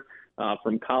career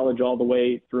from college all the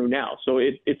way through now. So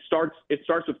it starts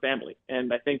with family,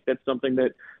 and I think that's something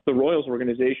that the Royals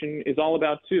organization is all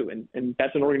about too. And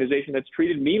that's an organization that's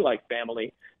treated me like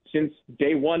family since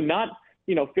day one. Not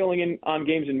filling in on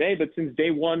games in May, but since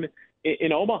day one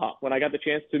in Omaha, when I got the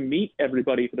chance to meet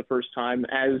everybody for the first time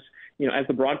as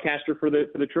the broadcaster for the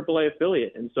AAA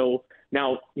affiliate. And so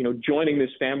now, joining this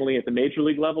family at the major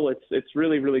league level, it's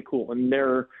really, really cool. And there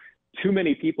are too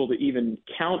many people to even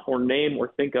count or name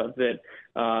or think of that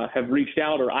have reached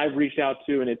out or I've reached out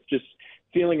to. And it's just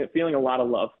feeling a lot of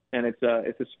love. And it's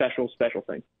a special, special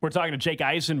thing. We're talking to Jake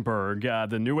Eisenberg,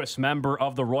 the newest member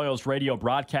of the Royals radio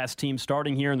broadcast team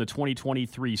starting here in the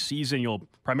 2023 season. You'll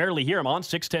primarily hear him on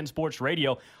 610 Sports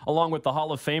Radio, along with the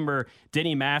Hall of Famer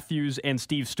Denny Matthews and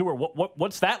Steve Stewart.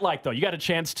 What's that like, though? You got a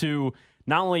chance to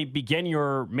not only begin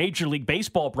your Major League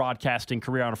Baseball broadcasting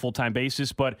career on a full-time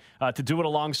basis, but to do it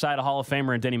alongside a Hall of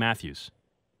Famer and Denny Matthews.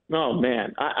 Oh,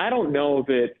 man. I don't know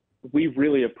that we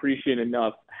really appreciate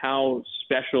enough how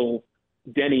special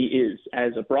Denny is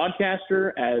as a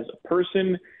broadcaster, as a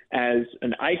person, as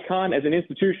an icon, as an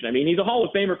institution. I mean, he's a Hall of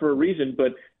Famer for a reason,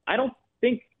 but I don't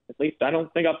think off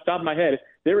the top of my head,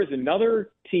 there is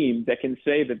another team that can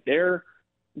say that their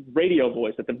radio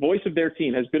voice, that the voice of their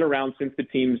team has been around since the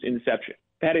team's inception.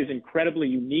 That is incredibly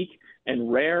unique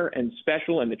and rare and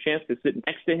special, and the chance to sit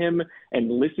next to him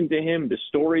and listen to him, the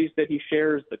stories that he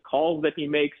shares, the calls that he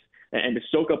makes, and to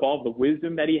soak up all the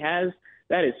wisdom that he has,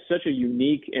 that is such a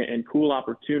unique and cool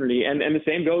opportunity. And the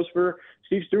same goes for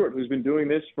Steve Stewart, who's been doing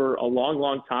this for a long,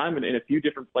 long time and in a few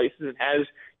different places and has,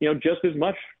 just as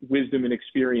much wisdom and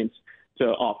experience to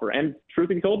offer. And truth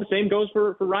be told, the same goes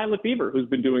for Ryan Lefebvre, who's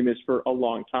been doing this for a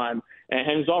long time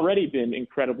and has already been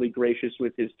incredibly gracious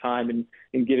with his time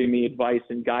and giving me advice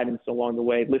and guidance along the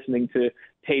way, listening to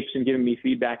tapes and giving me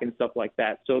feedback and stuff like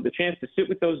that. So the chance to sit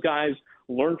with those guys,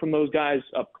 learn from those guys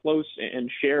up close, and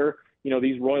share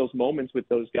these Royals moments with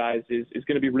those guys is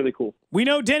going to be really cool. We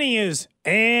know Denny is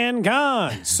and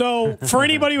gone. So for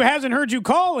anybody who hasn't heard you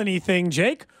call anything,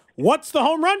 Jake, what's the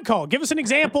home run call? Give us an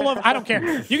example of, I don't care.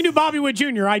 You can do Bobby Witt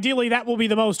Jr. Ideally, that will be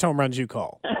the most home runs you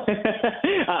call.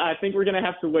 I think we're going to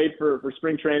have to wait for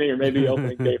spring training or maybe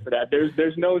opening day for that.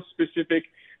 There's no specific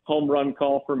home run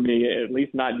call for me, at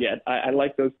least not yet. I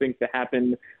like those things to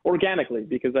happen organically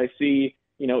because I see,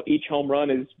 each home run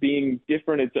is being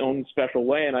different, its own special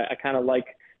way, and I kind of like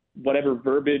whatever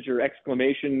verbiage or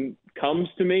exclamation comes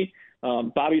to me.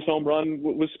 Bobby's home run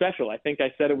was special. I think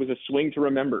I said it was a swing to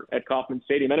remember at Kauffman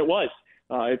Stadium, and it was.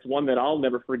 It's one that I'll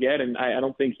never forget, and I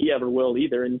don't think he ever will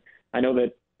either. And I know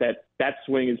that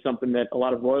swing is something that a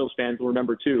lot of Royals fans will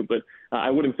remember too, but I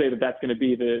wouldn't say that that's going to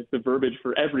be the verbiage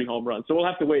for every home run. So we'll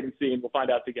have to wait and see, and we'll find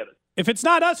out together. If it's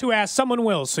not us who asks, someone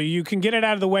will, so you can get it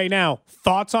out of the way now.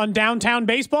 Thoughts on downtown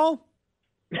baseball?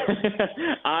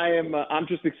 I'm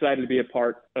just excited to be a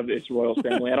part of this Royals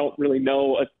family. I don't really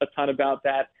know a ton about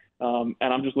that. And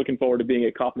I'm just looking forward to being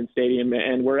at Kauffman Stadium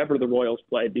and wherever the Royals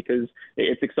play because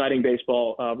it's exciting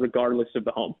baseball regardless of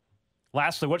the home.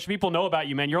 Lastly, what should people know about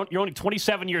you, man? You're only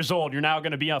 27 years old. You're now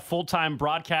going to be a full-time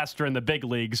broadcaster in the big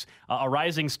leagues, a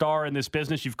rising star in this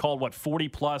business. You've called,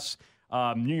 40-plus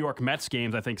New York Mets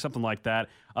games, I think, something like that,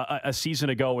 a season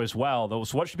ago as well.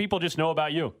 So what should people just know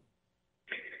about you?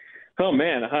 Oh,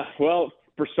 man. Well,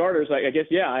 for starters, I guess,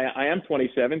 I am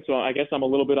 27, so I guess I'm a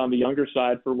little bit on the younger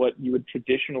side for what you would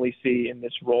traditionally see in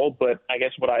this role. But I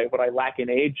guess what I lack in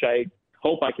age, I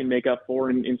hope I can make up for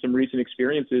in some recent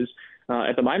experiences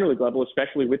at the minor league level,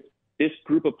 especially with this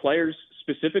group of players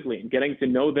specifically, and getting to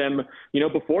know them,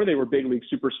 before they were big league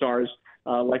superstars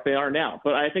like they are now.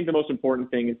 But I think the most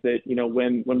important thing is that,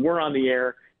 when we're on the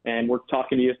air and we're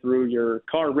talking to you through your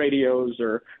car radios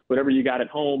or whatever you got at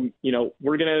home,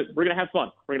 we're gonna have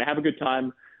fun. We're gonna have a good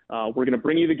time. We're gonna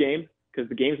bring you the game because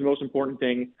the game's the most important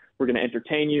thing. We're gonna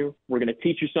entertain you. We're gonna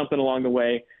teach you something along the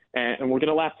way. And we're going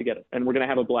to laugh together, and we're going to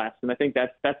have a blast. And I think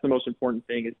that's the most important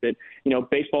thing is that,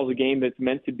 baseball is a game that's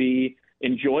meant to be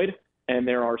enjoyed, and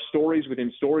there are stories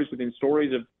within stories within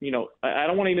stories of, I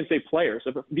don't want to even say players,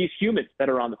 of these humans that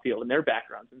are on the field and their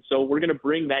backgrounds. And so we're going to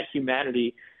bring that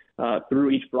humanity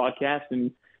through each broadcast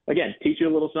and, again, teach you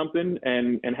a little something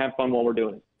and have fun while we're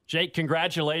doing it. Jake,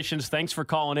 congratulations. Thanks for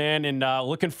calling in, and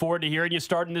looking forward to hearing you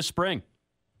starting this spring.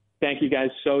 Thank you guys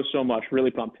so much.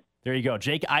 Really pumped. There you go.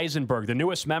 Jake Eisenberg, the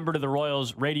newest member to the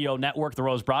Royals radio network, the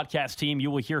Royals broadcast team. You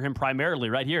will hear him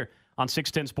primarily right here on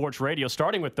 610 Sports Radio,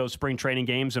 starting with those spring training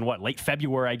games in late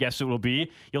February, I guess it will be.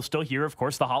 You'll still hear, of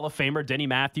course, the Hall of Famer Denny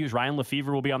Matthews. Ryan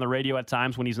Lefebvre will be on the radio at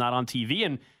times when he's not on TV.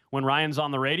 And when Ryan's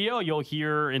on the radio, you'll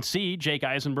hear and see Jake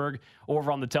Eisenberg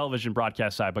over on the television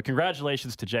broadcast side. But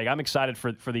congratulations to Jake. I'm excited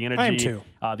for the energy. I am too.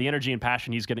 The energy and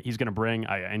passion he's gonna bring.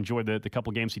 I enjoyed the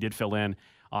couple games he did fill in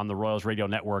on the Royals radio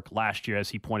network last year, as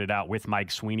he pointed out, with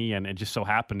Mike Sweeney, and it just so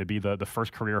happened to be the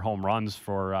first career home runs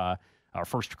for our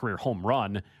first career home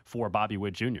run for Bobby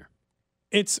Witt Jr.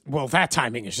 That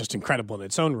timing is just incredible in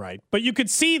its own right. But you could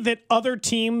see that other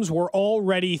teams were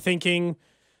already thinking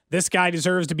this guy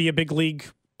deserves to be a big league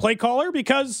play caller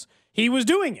because he was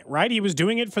doing it, right? He was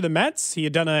doing it for the Mets. He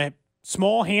had done a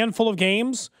small handful of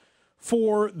games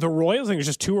for the Royals. I think it was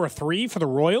just 2 or 3 for the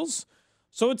Royals.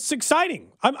 So it's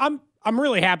exciting. I'm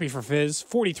really happy for Fizz.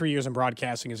 43 years in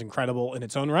broadcasting is incredible in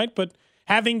its own right. But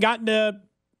having gotten to,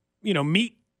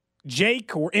 meet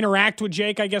Jake or interact with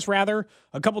Jake, I guess, rather,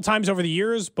 a couple times over the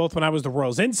years, both when I was the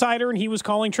Royals insider and he was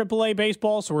calling AAA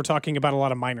baseball. So we're talking about a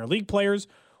lot of minor league players,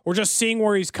 or just seeing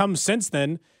where he's come since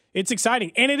then. It's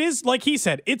exciting. And it is, like he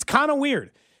said, it's kind of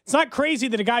weird. It's not crazy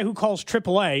that a guy who calls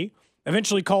AAA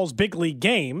eventually calls big league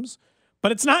games,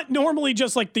 but it's not normally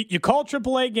just like you call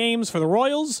AAA games for the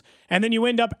Royals and then you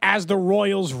end up as the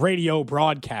Royals radio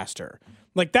broadcaster.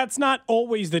 Like, that's not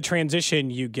always the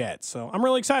transition you get. So I'm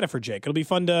really excited for Jake. It'll be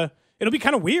it'll be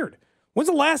kind of weird. When's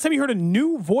the last time you heard a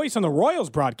new voice on the Royals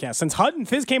broadcast since Hud and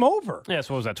Fizz came over? Yeah,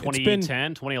 so what was that,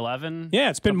 2010, 2011? Yeah,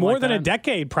 it's been more than a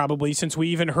decade probably since we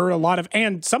even heard a lot of,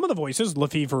 and some of the voices,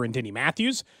 Lefebvre and Denny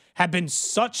Matthews, have been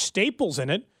such staples in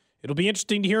it. It'll be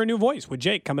interesting to hear a new voice with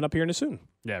Jake coming up here in a soon.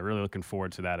 Yeah, really looking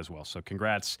forward to that as well. So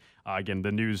congrats. Again,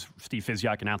 the news, Steve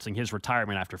Fizyak announcing his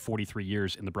retirement after 43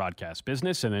 years in the broadcast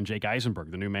business, and then Jake Eisenberg,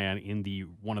 the new man in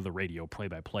one of the radio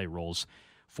play-by-play roles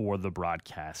for the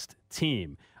broadcast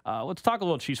team. let's talk a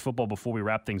little Chiefs football before we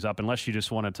wrap things up, unless you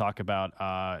just want to talk about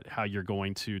how you're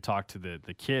going to talk to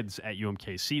the kids at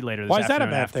UMKC later this afternoon. Why is that a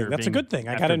bad thing? That's a good thing.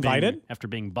 I got invited. After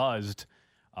being buzzed.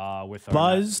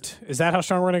 Buzzed? Is that how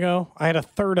strong we're going to go? I had a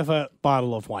third of a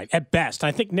bottle of wine at best.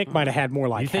 I think Nick might have had more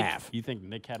like half. You think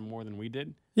Nick had more than we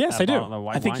did? Yes, I do.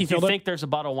 I think he filled up. You think there's a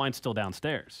bottle of wine still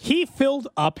downstairs? He filled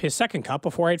up his second cup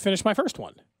before I had finished my first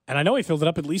one. And I know he filled it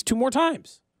up at least 2 more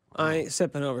times. I ain't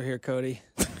sipping over here, Cody.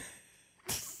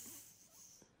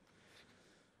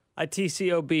 I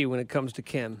TCOB when it comes to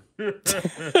Kim.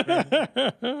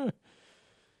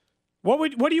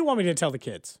 What do you want me to tell the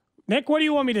kids? Nick, what do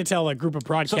you want me to tell a group of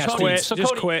broadcasters?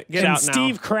 Just quit. Get out now.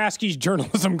 Steve Kraski's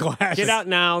journalism class. Get out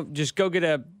now. Just go get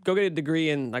a degree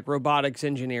in like robotics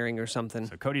engineering or something.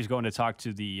 So Cody's going to talk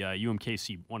to the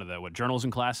UMKC, one of the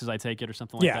journalism classes, I take it, or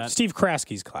something like that? Yeah, Steve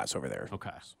Kraski's class over there.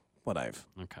 Okay. What I've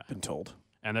been told.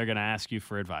 And they're going to ask you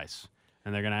for advice.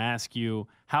 And they're going to ask you,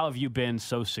 how have you been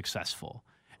so successful?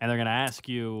 And they're going to ask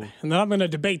you... And then I'm going to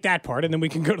debate that part, and then we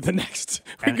can go to the next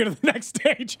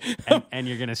stage. and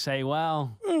you're going to say,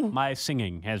 well, my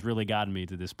singing has really gotten me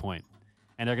to this point.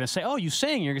 And they're going to say, oh, you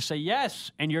sing? You're going to say,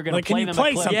 yes. And you're going to play them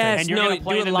a clip. Yes, and you're going to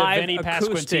play them the Vinny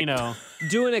acoustic. Pasquantino.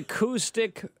 Do an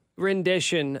acoustic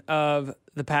rendition of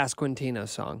the Pasquantino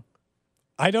song.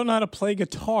 I don't know how to play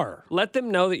guitar. Let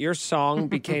them know that your song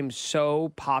became so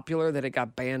popular that it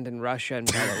got banned in Russia and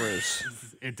Belarus.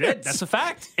 It did. That's a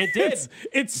fact. It did.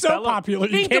 It's so popular.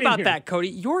 Think about that, Cody.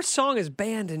 Your song is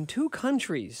banned in 2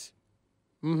 countries.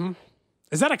 Mm-hmm.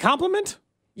 Is that a compliment?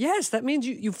 Yes, that means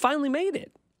you finally made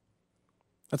it.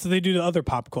 That's what they do to other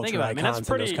pop culture Think about it. I mean, icons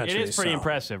in those countries. It is pretty so.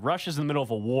 impressive. Russia's in the middle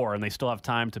of a war, and they still have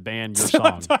time to ban your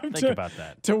song. Think about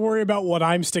that. To worry about what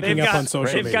I'm sticking up on social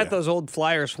media. They've got those old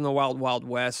flyers from the Wild Wild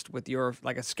West with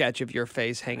like a sketch of your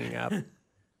face hanging up.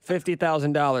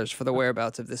 $50,000 for the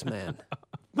whereabouts of this man.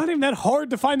 Not even that hard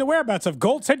to find the whereabouts of.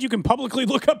 Gold said you can publicly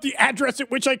look up the address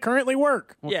at which I currently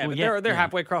work. Yeah, but they're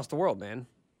halfway across the world, man.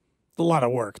 It's a lot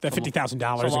of work. That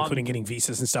 $50,000, including getting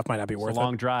visas and stuff, might not be worth it. It's a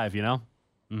long drive, you know?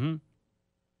 Mm-hmm.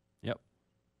 Yep.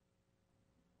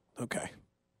 Okay.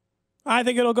 I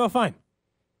think it'll go fine.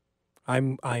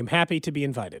 I'm happy to be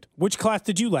invited. Which class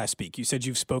did you last speak? You said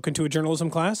you've spoken to a journalism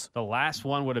class? The last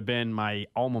one would have been my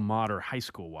alma mater high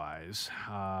school-wise,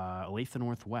 Olathe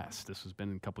Northwest. This has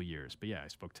been a couple years. But, yeah, I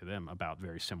spoke to them about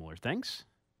very similar things.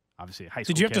 Obviously, high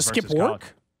school. Did you have to skip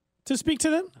work to speak to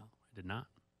them? No,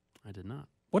 I did not.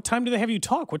 What time do they have you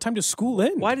talk? What time does school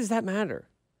end? Why does that matter?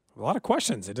 A lot of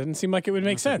questions. It didn't seem like it would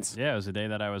make sense. Yeah, it was the day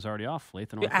that I was already off.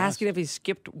 Olathe Northwest. You're asking if he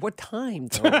skipped. What time,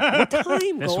 though? What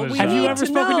time, Gold? Have you ever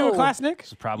spoken to a class, Nick?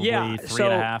 This was probably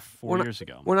 3.5, 4 years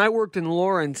ago. When I worked in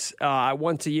Lawrence,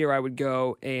 once a year I would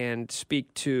go and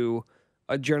speak to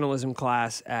a journalism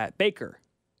class at Baker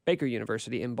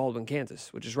University in Baldwin,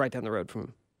 Kansas, which is right down the road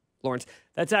from Lawrence.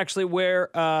 That's actually where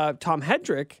Tom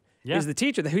Hedrick is the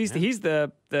teacher. He's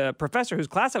the professor whose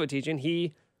class I would teach in.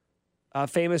 He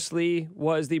famously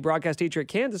was the broadcast teacher at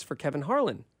Kansas for Kevin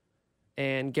Harlan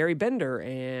and Gary Bender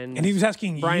and he was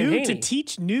asking Brian you Haney. to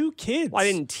teach new kids. Well, I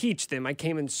didn't teach them. I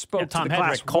came and spoke Tom to the Hedrick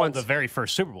class called once. the very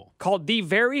first Super Bowl. Called the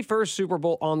very first Super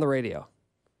Bowl on the radio.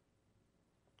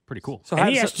 Pretty cool. So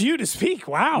he asked you to speak.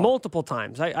 Wow, multiple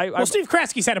times. Well, Steve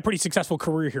Kraski's had a pretty successful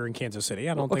career here in Kansas City.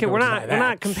 I don't think we're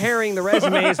not comparing the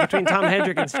resumes between Tom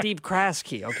Hedrick and Steve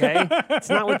Kraski. Okay, it's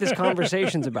not what this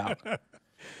conversation's about.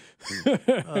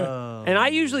 And I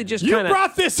usually just you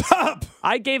brought this up.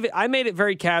 I made it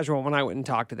very casual when I went and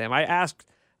talked to them.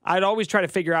 I'd always try to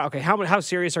figure out, okay, how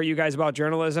serious are you guys about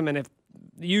journalism? And if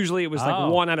usually it was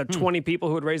like 1 out of 20 people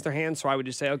who would raise their hands, so I would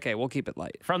just say, okay, we'll keep it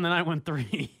light. From the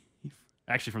 913,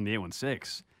 actually from the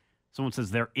 816, someone says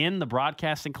they're in the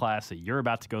broadcasting class that you're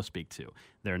about to go speak to.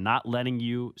 They're not letting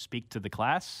you speak to the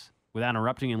class without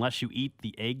interrupting unless you eat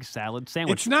the egg salad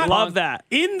sandwich. It's not love that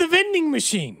in the vending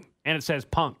machine. And it says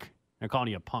punk. They're calling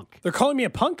you a punk. They're calling me a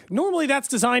punk? Normally that's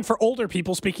designed for older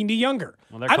people speaking to younger.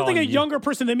 Well, I don't think a younger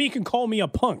person than me can call me a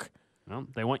punk. No,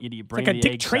 they want you to bring like a the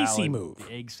Dick egg Tracy salad, move.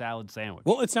 The egg salad sandwich.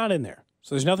 Well, it's not in there.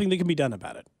 So there's nothing that can be done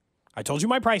about it. I told you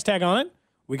my price tag on it.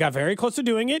 We got very close to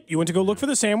doing it. You went to go look for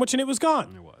the sandwich and it was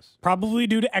gone. It was. Probably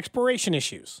due to expiration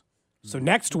issues. So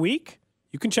next week,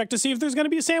 you can check to see if there's going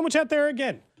to be a sandwich out there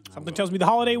again. Something tells me the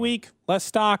holiday week, less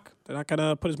stock. They're not going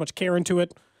to put as much care into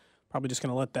it. Probably just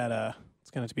going to let that,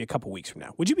 it's going to have to be a couple weeks from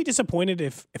now. Would you be disappointed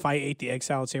if I ate the egg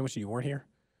salad sandwich and you weren't here?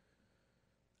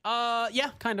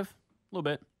 Yeah, kind of. A little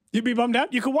bit. You'd be bummed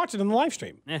out? You could watch it on the live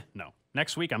stream. No.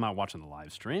 Next week, I'm not watching the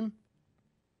live stream.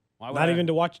 Why would Not even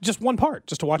to watch just one part,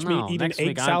 just to watch me eat an next egg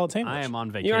week, salad sandwich. I am on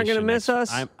vacation. You aren't going to miss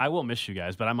us? I will miss you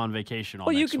guys, but I'm on vacation all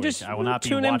well, next you can week. just I will not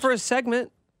tune be in for a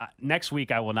segment. next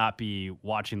week I will not be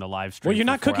watching the live stream. Well, you're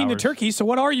not cooking the turkey, so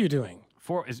what are you doing?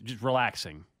 It's just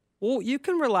relaxing. Well, you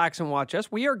can relax and watch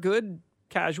us. We are good,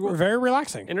 casual. We're very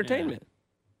relaxing entertainment.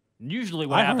 Yeah. Usually,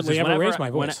 what happens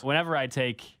is whenever I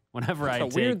take. It's a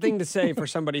weird thing to say for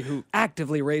somebody who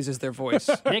actively raises their voice.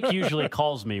 Nick usually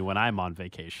calls me when I'm on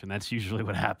vacation. That's usually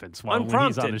what happens when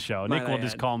he's on the show. Nick will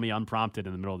just call me unprompted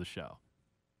in the middle of the show.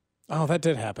 Oh, that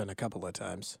did happen a couple of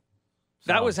times.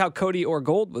 That was how Cody or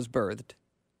Gold was birthed.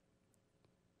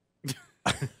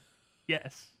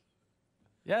 Yes.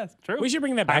 Yes, true. We should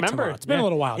bring that back tomorrow. It's been a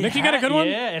little while. Nick, you got a good one?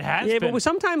 Yeah, it has been. But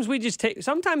sometimes we just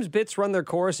sometimes bits run their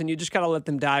course, and you just got to let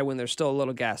them die when there's still a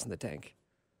little gas in the tank.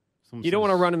 You don't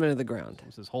want to run them into the ground.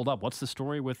 Says, hold up. What's the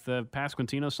story with the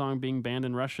Pasquantino song being banned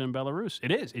in Russia and Belarus?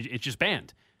 It is. It's just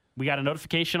banned. We got a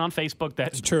notification on Facebook that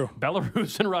it's true.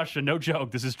 Belarus and Russia, no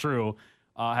joke, this is true,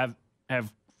 have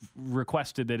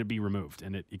requested that it be removed,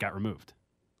 and it got removed.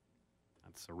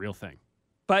 That's a real thing.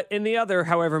 But in the other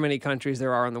however many countries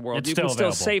there are in the world, you can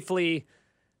still safely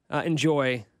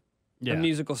enjoy the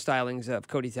musical stylings of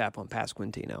Cody Tapp on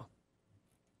Pasquantino.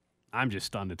 I'm just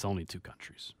stunned it's only 2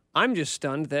 countries. I'm just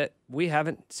stunned that we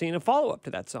haven't seen a follow-up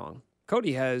to that song.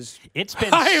 Cody has. It's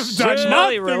been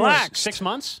really relaxed. 6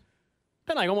 months?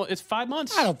 Been like almost. It's 5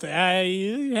 months. I don't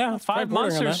think. 5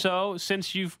 months or so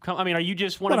since you've come. I mean, are you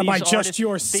just one of these artists? Am I just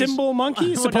your cymbal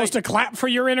monkey supposed to clap for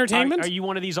your entertainment? Are you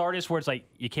one of these artists where it's like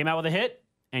you came out with a hit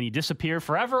and you disappear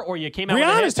forever, or you came out with a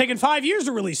hit? Rihanna's taken 5 years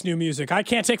to release new music. I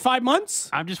can't take 5 months.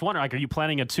 I'm just wondering, like, are you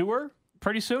planning a tour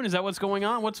pretty soon? Is that what's going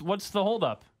on? What's the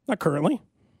holdup? Not currently.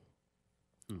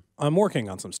 I'm working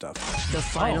on some stuff. The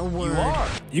final word. You are.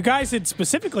 You guys had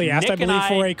specifically asked, Nick I believe,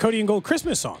 for a Cody and Gold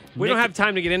Christmas song. We don't have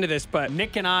time to get into this, but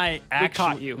Nick and I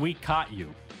actually we caught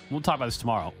you. We'll talk about this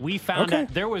tomorrow. We found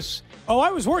that there was. Oh,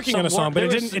 I was working on a song, but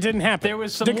it didn't happen. There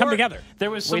was some didn't come together.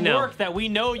 There was some work that we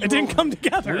know you. It didn't come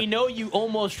together. We know you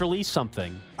almost released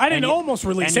something. I didn't almost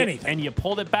release anything, and you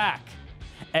pulled it back,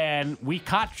 and we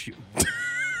caught you.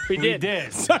 We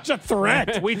did. Such a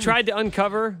threat. We tried to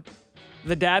uncover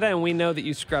the data, and we know that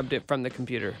you scrubbed it from the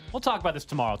computer. We'll talk about this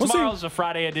tomorrow. Tomorrow's a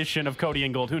Friday edition of Cody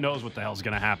and Gold. Who knows what the hell's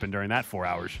going to happen during that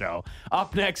 4-hour show.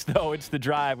 Up next, though, it's The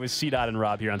Drive with C-Dot and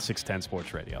Rob here on 610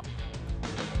 Sports Radio.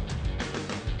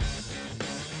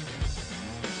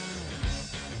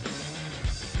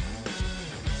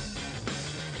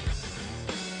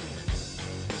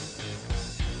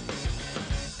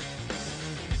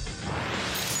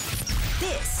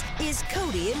 This is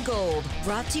Cody and Gold,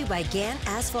 brought to you by Gann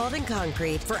Asphalt and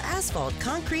Concrete. For asphalt,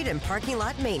 concrete, and parking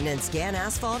lot maintenance, Gann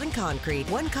Asphalt and Concrete.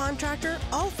 One contractor,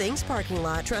 all things parking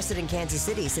lot. Trusted in Kansas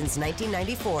City since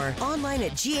 1994. Online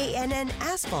at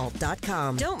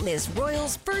GANNasphalt.com. Don't miss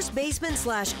Royals first baseman /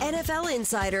 NFL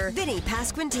insider, Vinny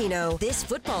Pasquantino, this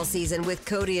football season with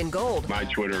Cody and Gold. My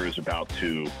Twitter is about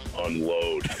to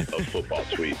unload of football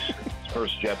tweets.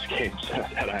 First Jets game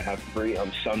that I have free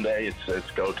on Sunday.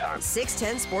 It's go time.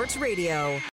 610 Sports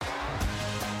Radio.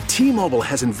 T-Mobile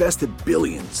has invested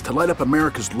billions to light up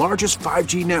America's largest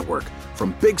 5G network,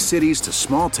 from big cities to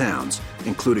small towns,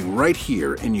 including right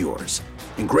here in yours.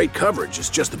 And great coverage is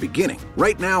just the beginning.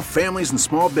 Right now, families and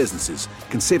small businesses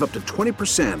can save up to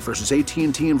 20% versus AT&T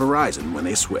and Verizon when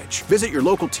they switch. Visit your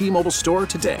local T-Mobile store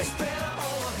today.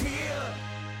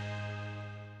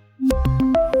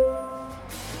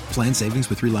 Plan savings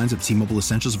with 3 lines of T-Mobile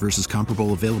Essentials versus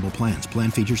comparable available plans.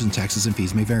 Plan features and taxes and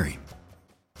fees may vary.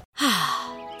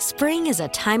 Spring is a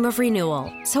time of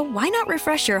renewal, so why not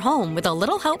refresh your home with a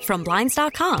little help from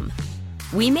Blinds.com?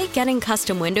 We make getting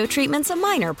custom window treatments a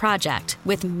minor project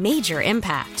with major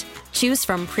impact. Choose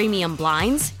from premium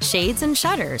blinds, shades, and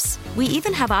shutters. We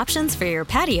even have options for your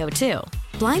patio, too.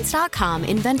 Blinds.com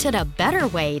invented a better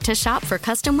way to shop for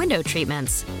custom window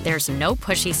treatments. There's no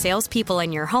pushy salespeople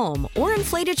in your home or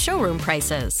inflated showroom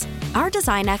prices. Our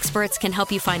design experts can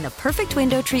help you find the perfect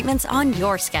window treatments on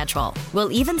your schedule.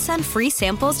 We'll even send free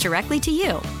samples directly to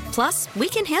you. Plus, we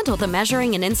can handle the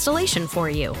measuring and installation for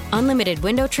you. Unlimited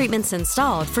window treatments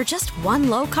installed for just one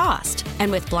low cost. And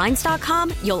with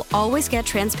Blinds.com, you'll always get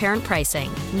transparent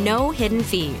pricing. No hidden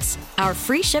fees. Our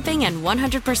free shipping and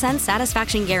 100%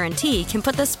 satisfaction guarantee can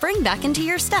put the spring back into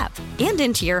your step and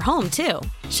into your home, too.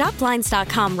 Shop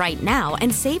Blinds.com right now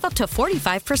and save up to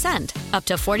 45%. Up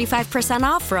to 45%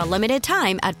 off for a limited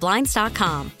time at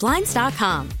Blinds.com.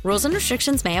 Blinds.com. Rules and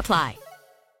restrictions may apply.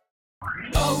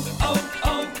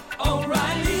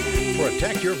 O'Reilly. For a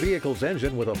Protect your vehicle's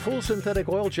engine with a full synthetic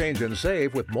oil change and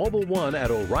save with Mobil 1 at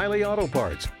O'Reilly Auto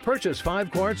Parts. Purchase 5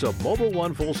 quarts of Mobil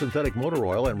 1 full synthetic motor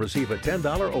oil and receive a $10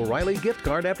 O'Reilly gift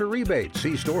card after rebate.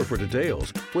 See store for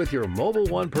details. With your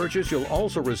Mobil 1 purchase, you'll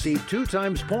also receive 2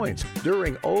 times points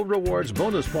during O Rewards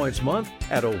Bonus Points Month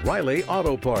at O'Reilly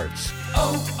Auto Parts.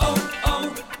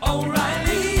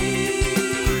 O'Reilly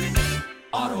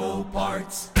Auto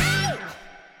Parts.